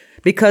movies,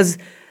 because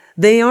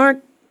they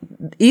aren't,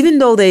 even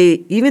though they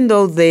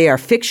are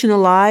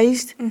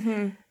fictionalized,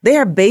 they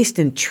are based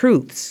in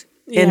truths.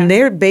 Yeah. And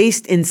they're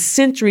based in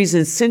centuries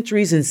and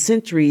centuries and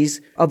centuries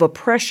of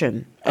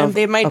oppression. And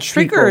they might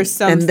trigger people.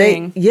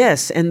 something.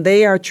 And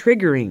they are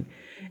triggering.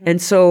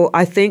 And so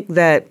I think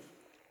that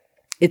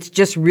it's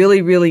just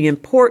really, really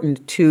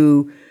important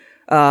to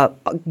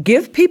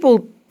give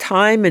people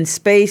time and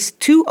space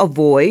to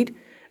avoid,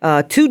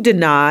 to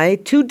deny,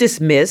 to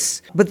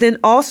dismiss, but then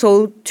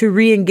also to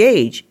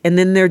re-engage. And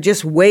then there are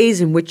just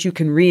ways in which you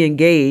can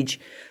re-engage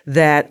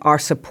that are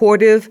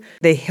supportive.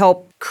 They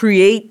help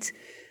create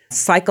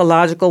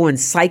psychological and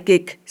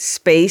psychic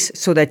space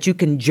so that you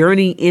can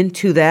journey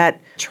into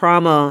that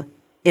trauma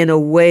in a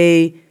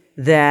way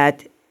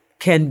that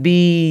can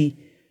be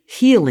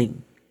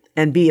healing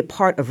and be a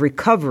part of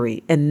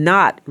recovery and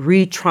not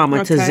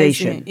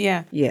re-traumatization.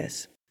 Yeah.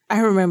 Yes. I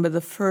remember the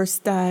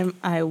first time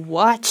I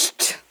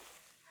watched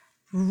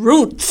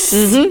Roots.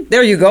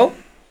 There you go.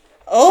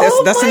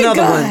 Oh, that's my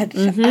another God.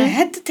 one. I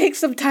had to take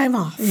some time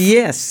off.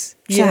 Yes.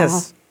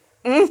 Yes.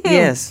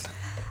 Yes.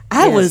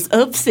 I was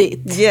upset.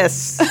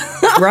 Yes.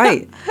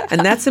 Right.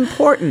 And that's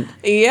important.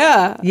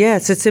 Yeah.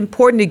 Yes, it's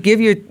important to give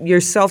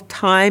yourself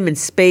time and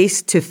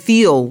space to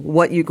feel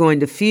what you're going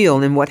to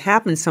feel. And what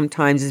happens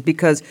sometimes is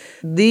because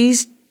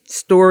these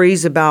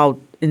stories about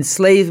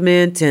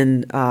enslavement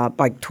and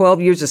like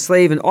 12 Years a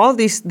Slave and all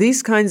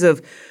these kinds of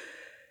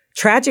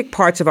tragic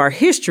parts of our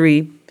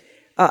history,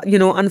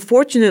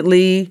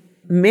 unfortunately,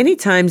 many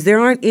times there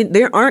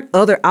aren't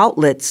other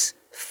outlets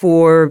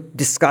for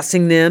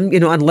discussing them,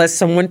 unless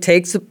someone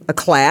takes a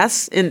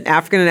class in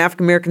African and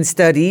African American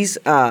studies,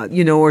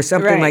 or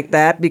something like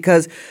that,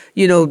 because,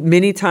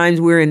 many times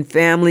we're in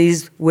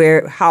families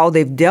where how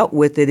they've dealt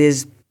with it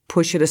is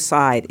push it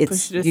aside.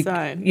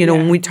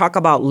 When we talk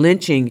about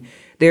lynching,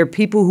 there are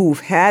people who've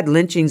had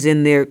lynchings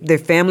in their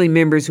family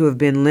members who have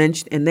been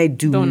lynched, and they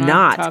do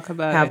not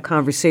have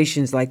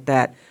conversations like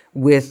that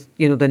with,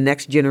 the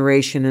next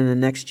generation and the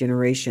next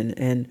generation.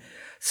 And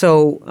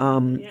so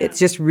it's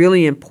just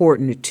really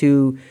important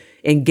to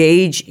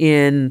engage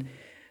in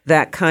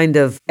that kind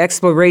of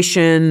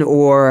exploration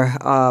or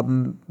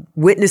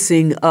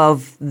witnessing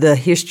of the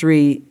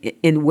history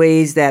in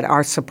ways that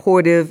are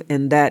supportive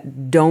and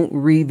that don't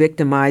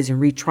re-victimize and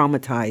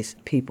re-traumatize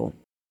people.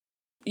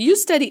 You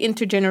study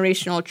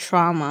intergenerational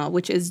trauma,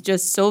 which is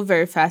just so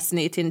very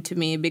fascinating to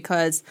me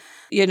because,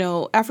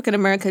 African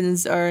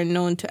Americans are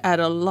known to add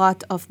a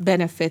lot of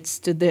benefits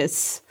to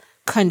this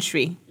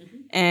country.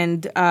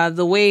 And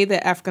the way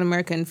that African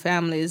American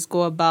families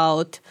go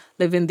about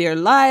living their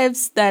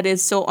lives, that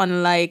is so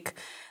unlike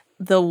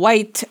the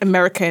white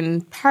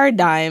American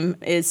paradigm,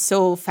 is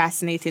so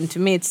fascinating to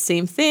me. It's the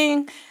same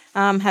thing.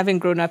 Having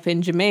grown up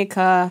in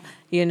Jamaica,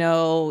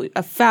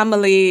 a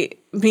family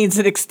means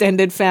an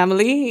extended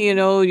family.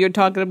 You're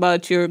talking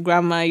about your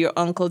grandma, your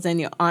uncles, and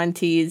your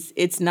aunties.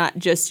 It's not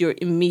just your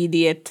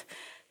immediate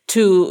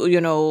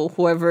to,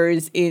 whoever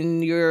is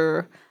in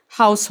your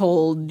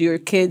household, your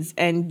kids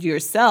and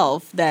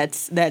yourself.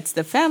 That's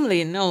the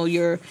family. No,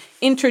 your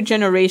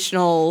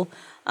intergenerational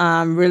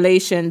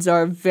relations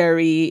are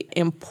very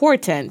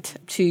important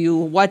to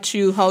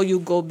you, how you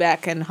go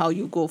back and how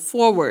you go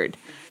forward.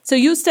 So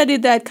you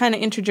studied that kind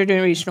of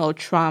intergenerational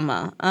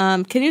trauma.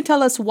 Can you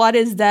tell us what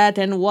is that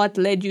and what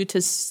led you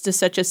to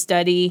such a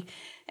study,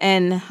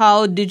 and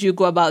how did you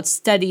go about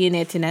studying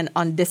it in an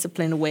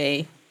undisciplined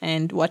way,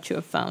 and what you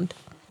have found?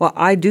 Well,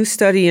 I do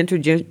study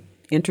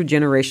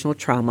intergenerational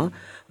trauma,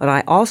 but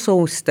I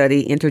also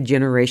study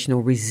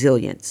intergenerational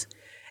resilience.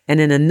 And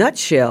in a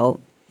nutshell,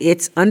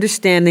 it's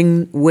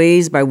understanding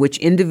ways by which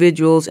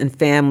individuals and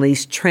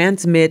families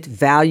transmit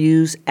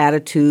values,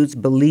 attitudes,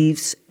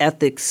 beliefs,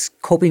 ethics,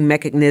 coping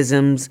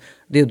mechanisms,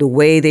 the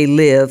way they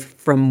live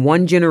from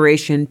one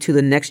generation to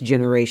the next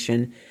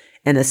generation,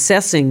 and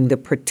assessing the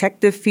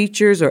protective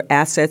features or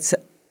assets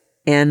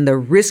and the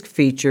risk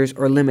features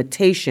or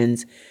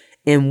limitations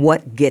in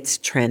what gets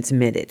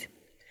transmitted.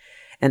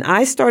 And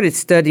I started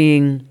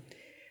studying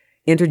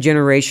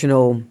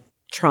intergenerational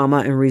trauma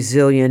and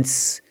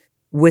resilience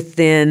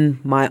within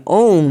my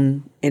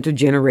own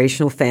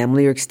intergenerational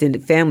family or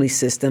extended family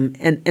system.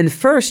 And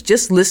first,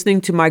 just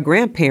listening to my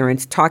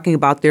grandparents talking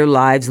about their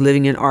lives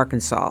living in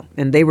Arkansas.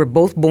 And they were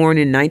both born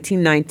in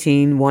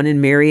 1919, one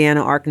in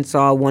Marianna,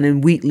 Arkansas, one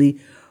in Wheatley,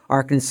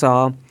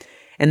 Arkansas.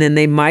 And then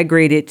they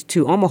migrated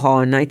to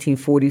Omaha in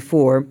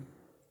 1944.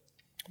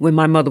 when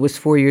my mother was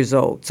 4 years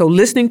old. So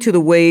listening to the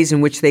ways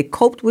in which they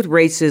coped with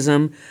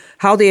racism,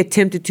 how they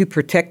attempted to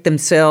protect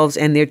themselves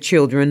and their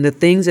children, the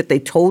things that they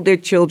told their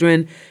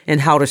children, and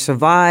how to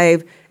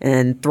survive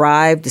and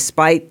thrive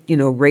despite,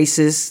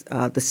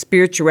 racist, the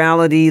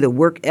spirituality, the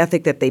work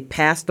ethic that they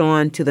passed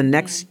on to the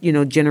next,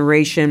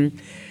 generation.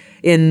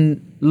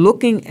 In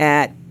looking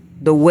at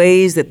the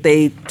ways that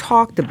they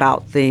talked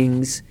about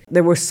things,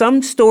 there were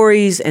some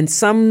stories and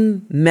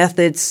some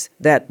methods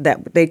that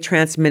they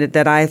transmitted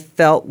that I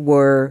felt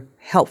were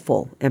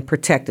helpful and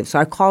protective. So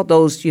I call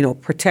those,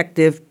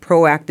 protective,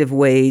 proactive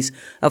ways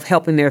of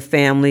helping their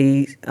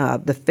family,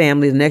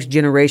 the next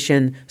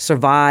generation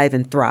survive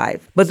and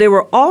thrive. But there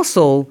were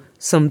also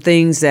some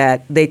things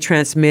that they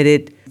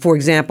transmitted, for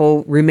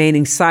example,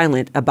 remaining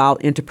silent about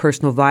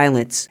interpersonal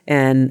violence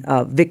and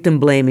victim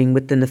blaming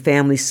within the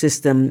family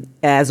system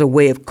as a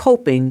way of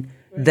coping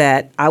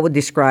that I would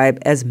describe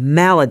as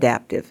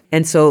maladaptive.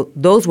 And so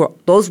those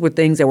were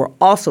things that were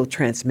also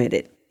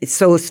transmitted.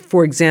 So,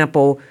 for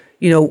example,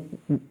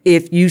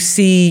 if you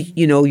see,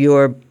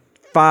 your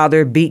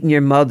father beating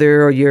your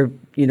mother or your,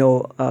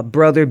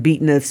 brother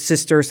beating a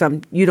sister or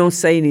something, you don't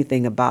say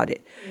anything about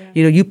it.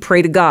 Yeah. You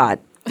pray to God.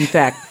 In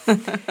fact,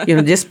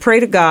 just pray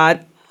to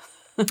God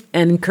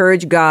and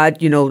encourage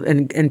God,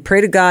 and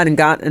pray to God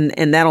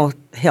and that'll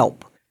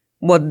help.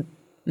 Well,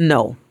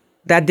 no,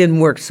 that didn't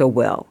work so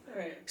well.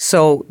 Right.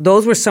 So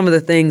those were some of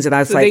the things that I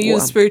was so they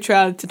use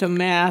spirituality to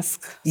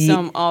mask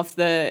some of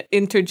the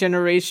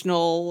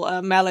intergenerational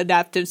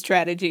maladaptive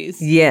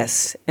strategies.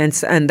 Yes, and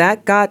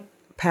that got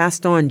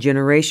passed on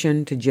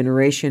generation to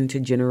generation to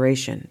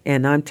generation.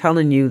 And I'm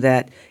telling you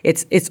that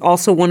it's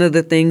also one of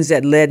the things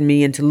that led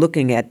me into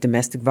looking at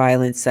domestic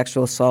violence,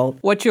 sexual assault.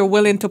 What you're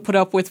willing to put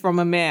up with from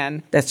a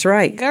man. That's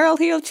right. Girl,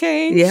 he'll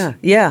change.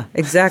 Yeah,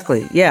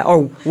 exactly. Yeah,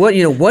 or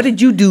what did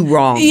you do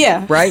wrong?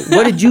 Yeah. Right?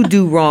 What did you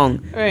do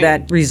wrong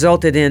that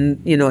resulted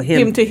in,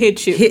 him to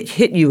hit you.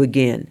 Hit you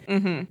again.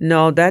 Mm-hmm.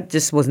 No, that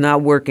just was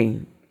not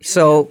working.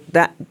 So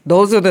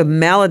those are the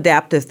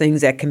maladaptive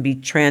things that can be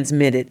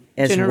transmitted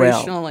as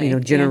well,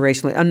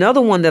 generationally. Yeah.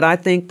 Another one that I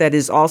think that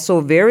is also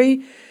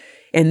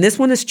and this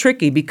one is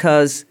tricky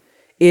because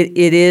it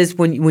is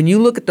when you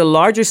look at the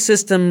larger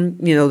system,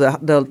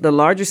 the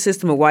larger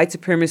system of white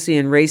supremacy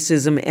and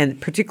racism,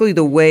 and particularly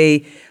the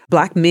way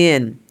Black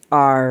men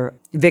are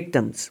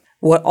victims.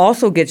 What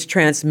also gets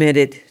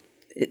transmitted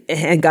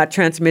and got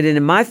transmitted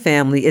in my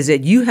family is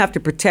that you have to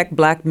protect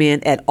Black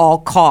men at all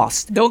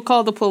costs. Don't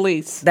call the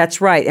police.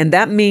 That's right. And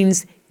that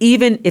means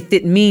even if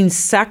it means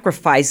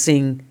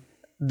sacrificing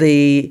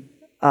the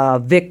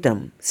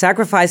victim,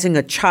 sacrificing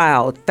a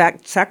child,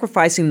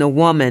 sacrificing the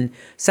woman,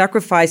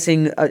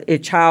 sacrificing a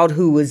child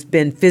who has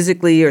been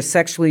physically or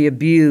sexually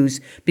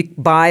abused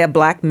by a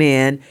Black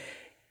man,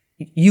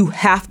 you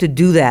have to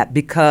do that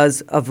because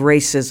of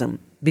racism.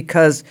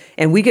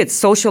 And we get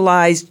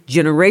socialized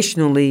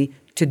generationally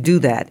to do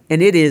that.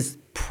 And it is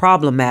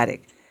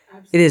problematic.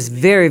 Absolutely. It is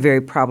very,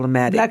 very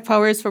problematic. Black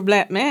power is for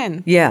Black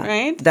men. Yeah.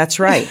 Right? That's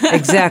right.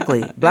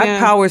 Exactly. Black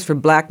power is for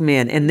Black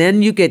men. And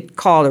then you get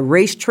called a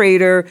race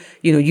traitor.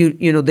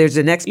 There's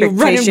an expectation. You're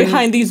running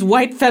behind these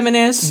white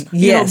feminists,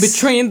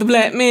 betraying the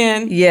Black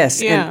man. Yes.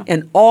 Yeah.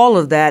 And all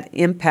of that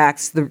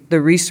impacts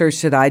the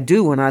research that I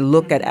do when I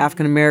look at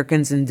African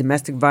Americans and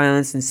domestic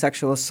violence and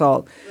sexual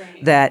assault.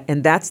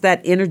 Right. That's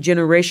that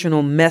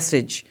intergenerational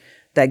message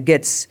that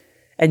gets.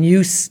 And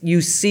you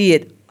see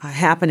it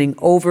happening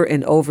over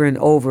and over and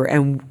over.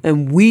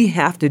 And we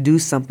have to do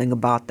something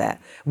about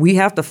that. We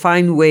have to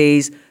find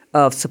ways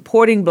of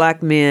supporting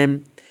Black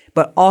men,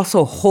 but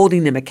also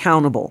holding them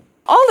accountable.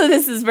 All of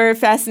this is very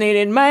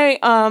fascinating. My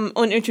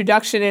own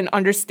introduction and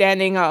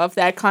understanding of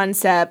that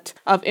concept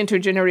of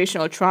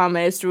intergenerational trauma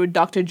is through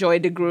Dr. Joy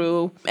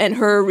DeGruy and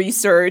her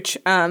research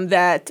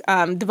that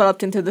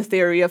developed into the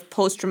theory of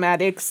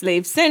post-traumatic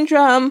slave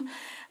syndrome,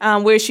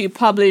 where she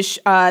published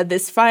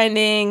this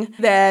finding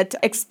that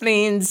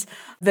explains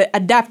the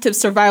adaptive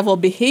survival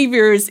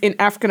behaviors in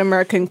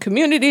African-American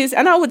communities,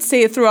 and I would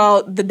say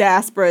throughout the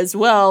diaspora as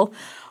well,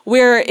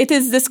 where it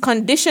is this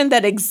condition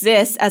that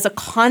exists as a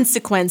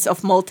consequence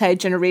of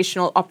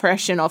multi-generational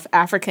oppression of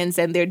Africans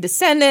and their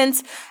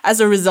descendants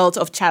as a result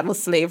of chattel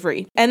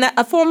slavery. And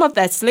a form of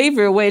that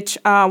slavery which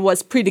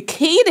was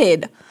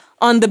predicated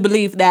on the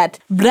belief that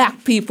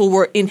Black people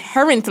were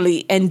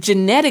inherently and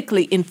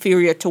genetically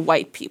inferior to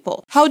white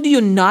people. How do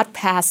you not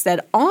pass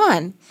that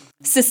on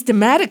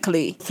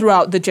systematically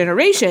throughout the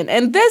generation?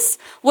 And this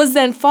was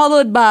then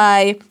followed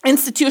by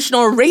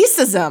institutional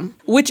racism,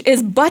 which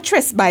is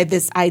buttressed by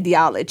this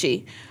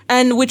ideology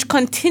and which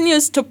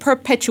continues to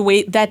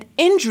perpetuate that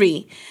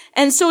injury.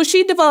 And so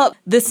she developed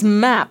this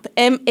MAP,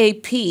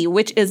 M-A-P,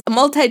 which is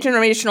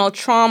multi-generational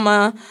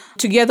trauma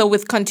together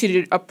with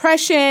continued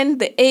oppression.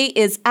 The A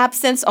is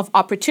absence of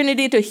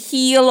opportunity to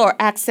heal or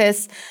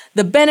access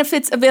the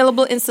benefits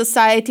available in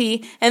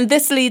society. And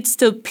this leads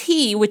to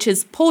P, which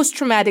is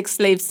post-traumatic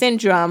slave syndrome.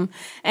 syndrome.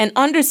 And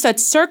under such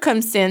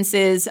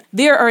circumstances,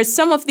 there are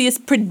some of these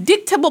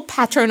predictable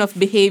patterns of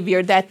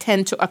behavior that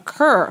tend to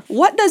occur.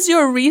 What does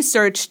your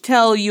research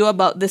tell you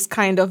about this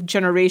kind of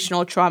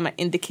generational trauma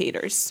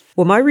indicators?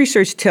 Well, my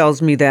research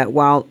tells me that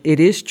while it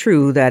is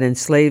true that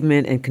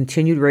enslavement and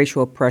continued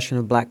racial oppression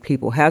of Black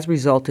people has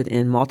resulted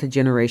in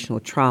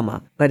multigenerational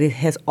trauma, but it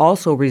has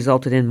also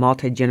resulted in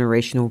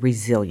multigenerational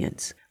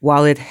resilience.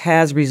 While it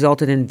has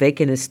resulted in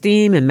vacant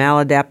esteem and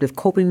maladaptive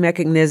coping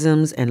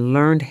mechanisms and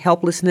learned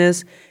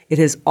helplessness, it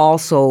has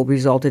also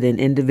resulted in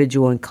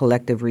individual and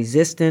collective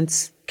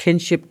resistance,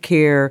 kinship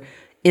care,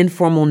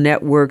 informal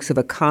networks of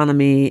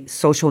economy,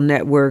 social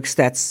networks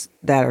that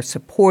are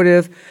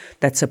supportive,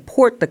 that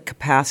support the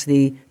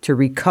capacity to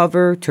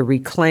recover, to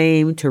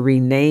reclaim, to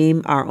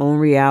rename our own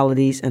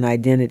realities and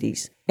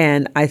identities.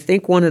 And I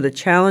think one of the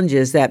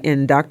challenges that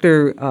in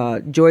Dr.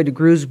 Joy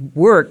DeGruy's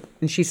work,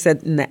 and she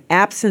said, in the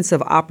absence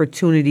of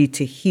opportunity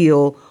to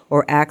heal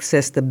or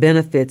access the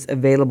benefits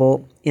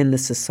available in the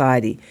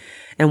society.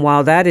 And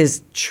while that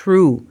is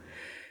true,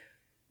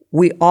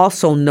 we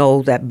also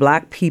know that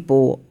Black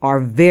people are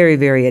very,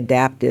 very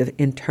adaptive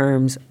in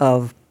terms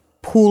of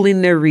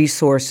pooling their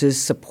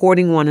resources,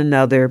 supporting one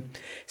another.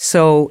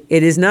 So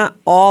it is not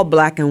all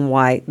black and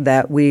white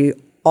that we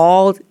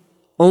all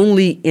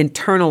only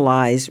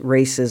internalize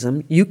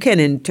racism. You can,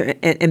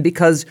 and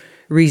because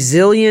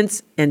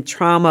resilience and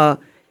trauma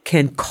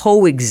can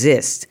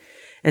coexist.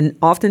 And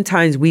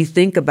oftentimes we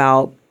think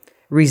about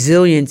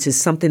resilience as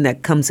something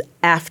that comes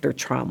after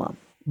trauma,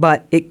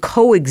 but it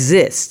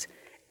coexists.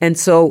 And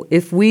so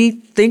if we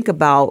think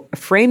about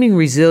framing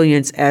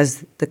resilience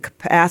as the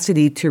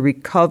capacity to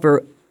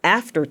recover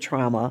after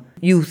trauma,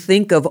 you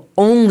think of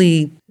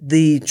only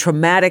the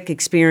traumatic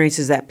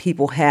experiences that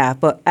people have,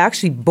 but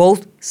actually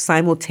both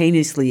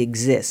simultaneously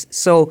exist.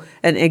 So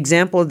an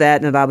example of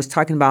that I was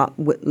talking about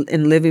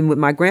in living with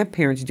my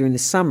grandparents during the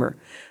summer,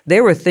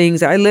 there were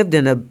things, I lived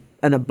in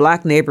a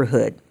Black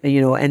neighborhood,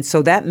 and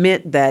so that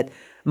meant that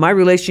my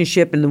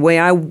relationship and the way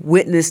I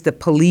witnessed the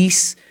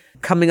police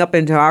coming up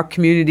into our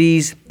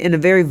communities in a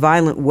very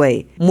violent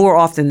way, more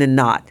often than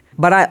not.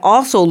 But I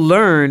also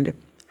learned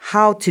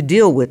how to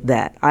deal with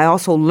that. I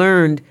also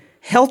learned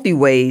healthy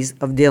ways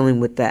of dealing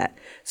with that.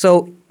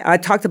 So I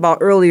talked about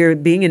earlier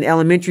being in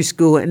elementary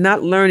school and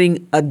not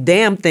learning a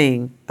damn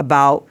thing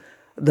about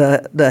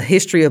the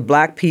history of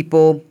Black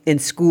people in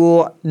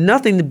school,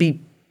 nothing to be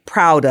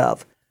proud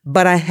of.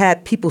 But I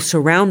had people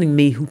surrounding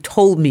me who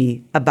told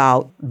me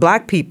about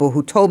Black people,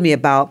 who told me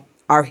about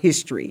our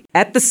history.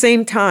 At the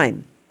same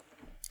time,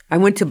 I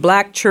went to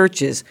Black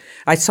churches.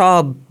 I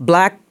saw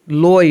Black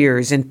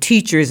lawyers and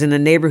teachers in the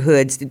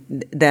neighborhoods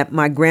that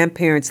my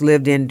grandparents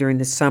lived in during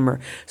the summer.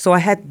 So I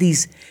had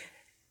these,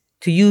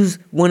 to use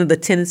one of the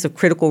tenets of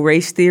critical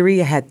race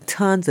theory, I had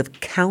tons of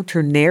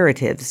counter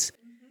narratives.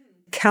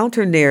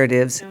 Counter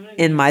narratives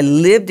in my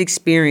lived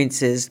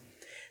experiences.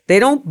 They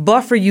don't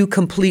buffer you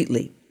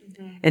completely.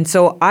 And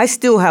so I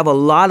still have a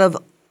lot of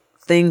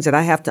things that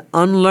I have to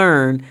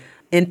unlearn,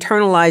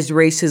 internalized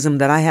racism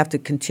that I have to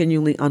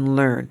continually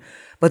unlearn.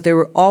 But there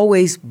were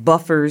always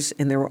buffers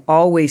and there were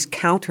always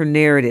counter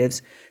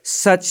narratives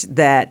such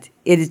that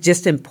it is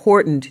just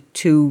important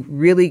to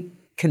really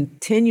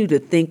continue to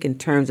think in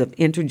terms of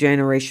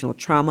intergenerational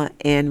trauma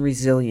and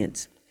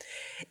resilience.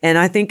 And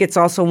I think it's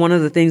also one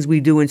of the things we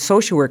do in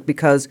social work,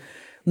 because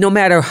no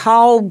matter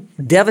how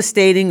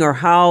devastating or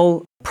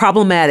how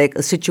problematic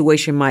a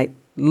situation might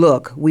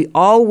look, we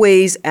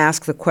always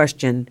ask the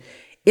question,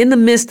 in the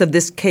midst of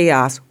this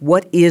chaos,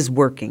 what is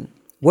working?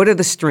 What are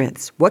the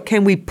strengths? What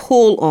can we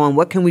pull on?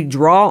 What can we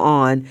draw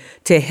on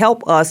to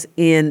help us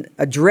in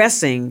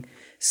addressing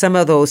some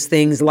of those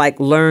things like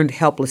learned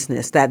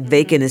helplessness, that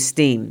vacant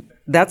esteem?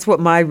 That's what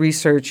my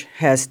research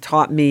has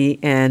taught me.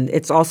 And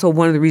it's also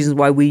one of the reasons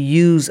why we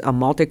use a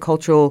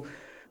multicultural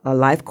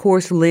life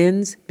course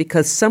lens,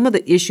 because some of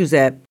the issues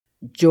that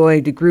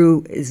Joy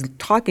DeGruy is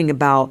talking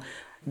about,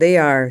 they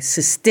are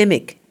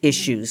systemic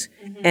issues.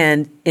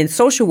 And in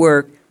social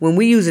work, when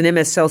we use an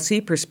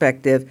MSLC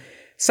perspective,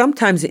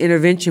 sometimes the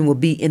intervention will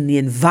be in the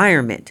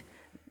environment,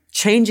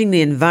 changing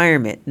the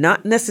environment,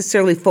 not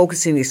necessarily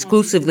focusing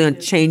exclusively on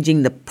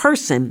changing the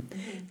person,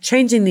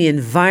 changing the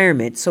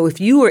environment. So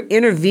if you are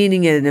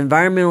intervening at an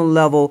environmental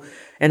level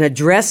and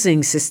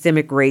addressing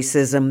systemic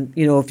racism,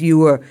 if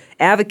you are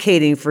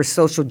advocating for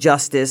social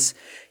justice,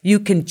 you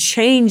can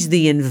change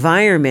the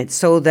environment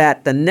so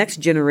that the next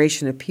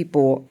generation of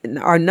people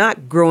are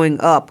not growing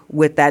up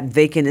with that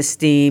vacant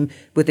esteem,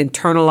 with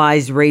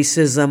internalized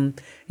racism,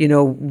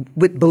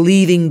 with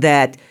believing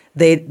that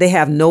they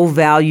have no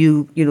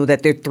value,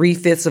 that they're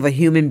 3/5 of a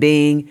human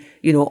being,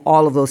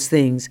 all of those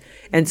things.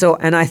 And so,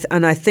 and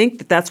I think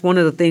that that's one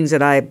of the things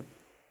that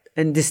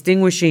in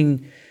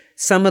distinguishing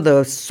some of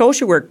the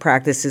social work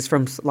practices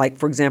from, like,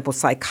 for example,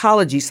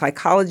 psychology.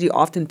 Psychology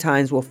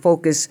oftentimes will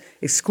focus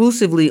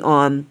exclusively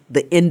on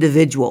the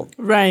individual.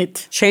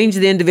 Right. Change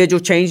the individual,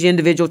 change the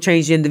individual,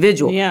 change the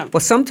individual. Yeah.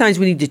 But sometimes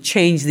we need to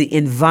change the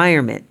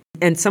environment.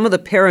 And some of the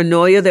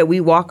paranoia that we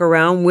walk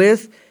around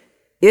with,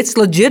 it's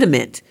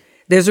legitimate.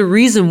 There's a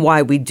reason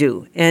why we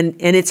do, and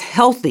it's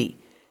healthy.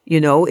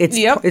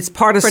 It's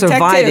part of Protective.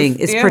 surviving.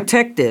 It's Yeah.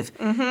 protective.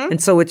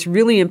 And so it's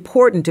really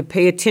important to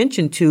pay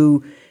attention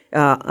to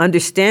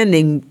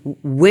understanding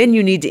when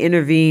you need to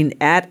intervene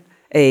at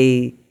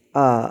a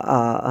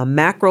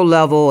macro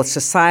level, a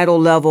societal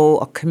level,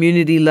 a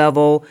community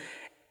level,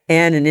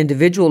 and an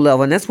individual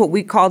level. And that's what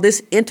we call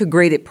this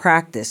integrated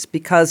practice,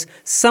 because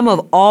some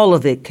of all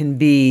of it can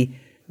be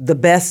the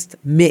best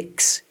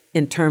mix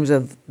in terms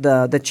of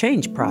the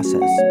change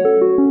process.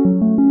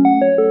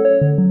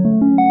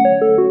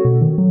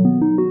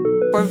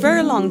 For a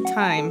very long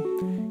time,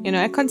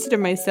 I consider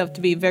myself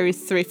to be very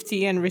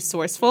thrifty and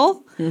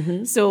resourceful.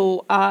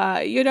 So,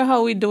 you know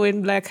how we do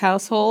in Black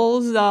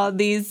households?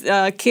 These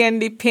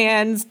candy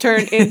pans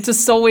turn into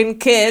sewing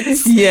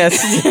kits. Yes.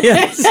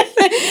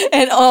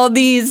 And all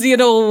these,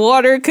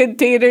 water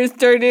containers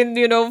turn in,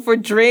 for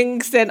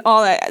drinks and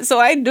all that. So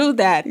I do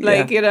that.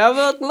 I'm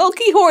a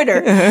low-key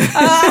hoarder.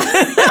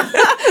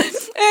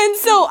 And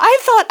so I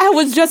thought I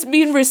was just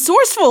being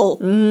resourceful.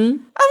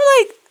 I'm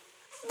like,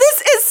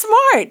 this is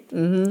smart.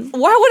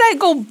 Why would I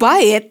go buy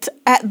it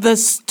at the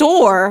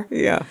store?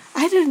 Yeah.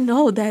 I didn't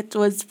know that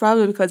was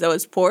probably because I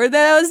was poor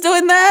that I was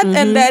doing that.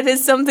 And that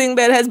is something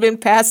that has been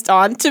passed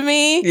on to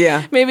me.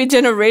 Yeah. Maybe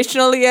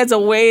generationally as a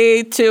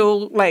way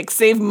to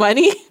save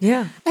money.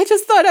 Yeah. I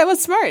just thought I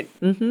was smart.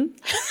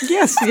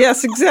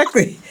 Yes,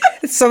 exactly.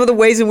 Some of the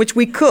ways in which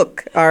we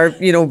cook are,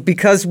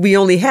 because we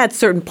only had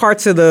certain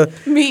parts of the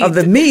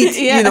meat,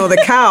 Yeah.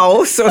 the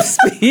cow, so to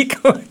speak,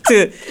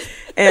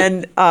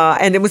 and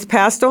it was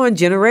passed on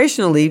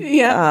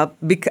generationally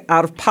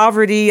out of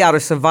poverty, out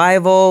of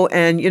survival.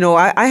 And,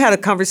 I had a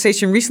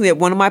conversation recently at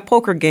one of my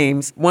poker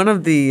games. One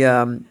of the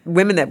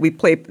women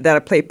that I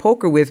play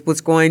poker with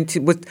was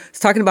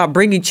talking about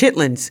bringing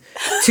chitlins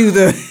to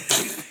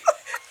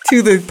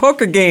the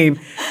poker game.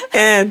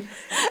 And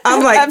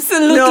I'm like,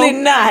 absolutely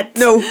not.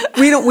 No,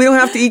 we don't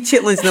have to eat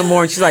chitlins no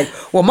more. And she's like,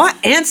 well, my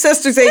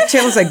ancestors ate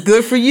chitlins. Like,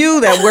 good for you.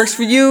 That works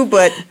for you.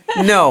 But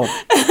no,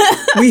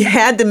 we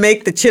had to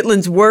make the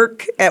chitlins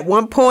work at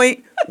one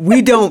point.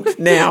 We don't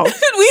now.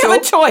 We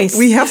have a choice.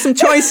 We have some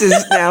choices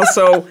now.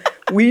 So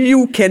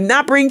you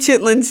cannot bring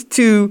chitlins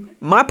to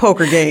my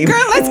poker game.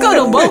 Girl, let's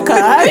go to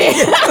Boca.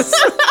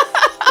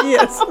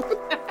 Yes.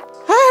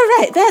 All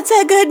right, that's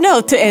a good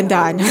note to end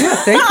on. Yeah,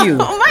 thank you.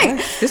 Oh my!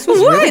 This was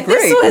really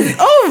great.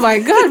 Oh my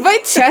God, my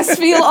chest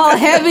feel all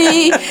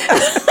heavy.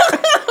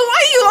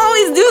 Why you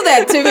always do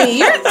that to me?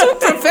 You're too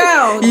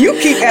profound. You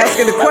keep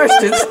asking the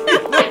questions.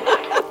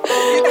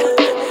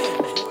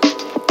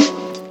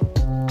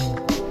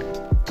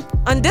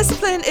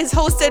 Undisciplined is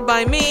hosted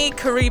by me,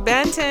 Carrie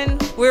Banton.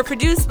 We're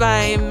produced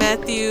by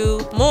Matthew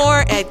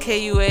Moore at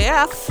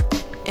KUAF.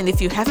 And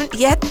if you haven't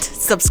yet,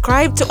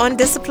 subscribe to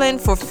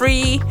Undisciplined for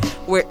free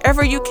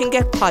wherever you can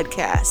get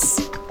podcasts.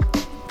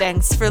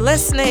 Thanks for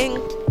listening.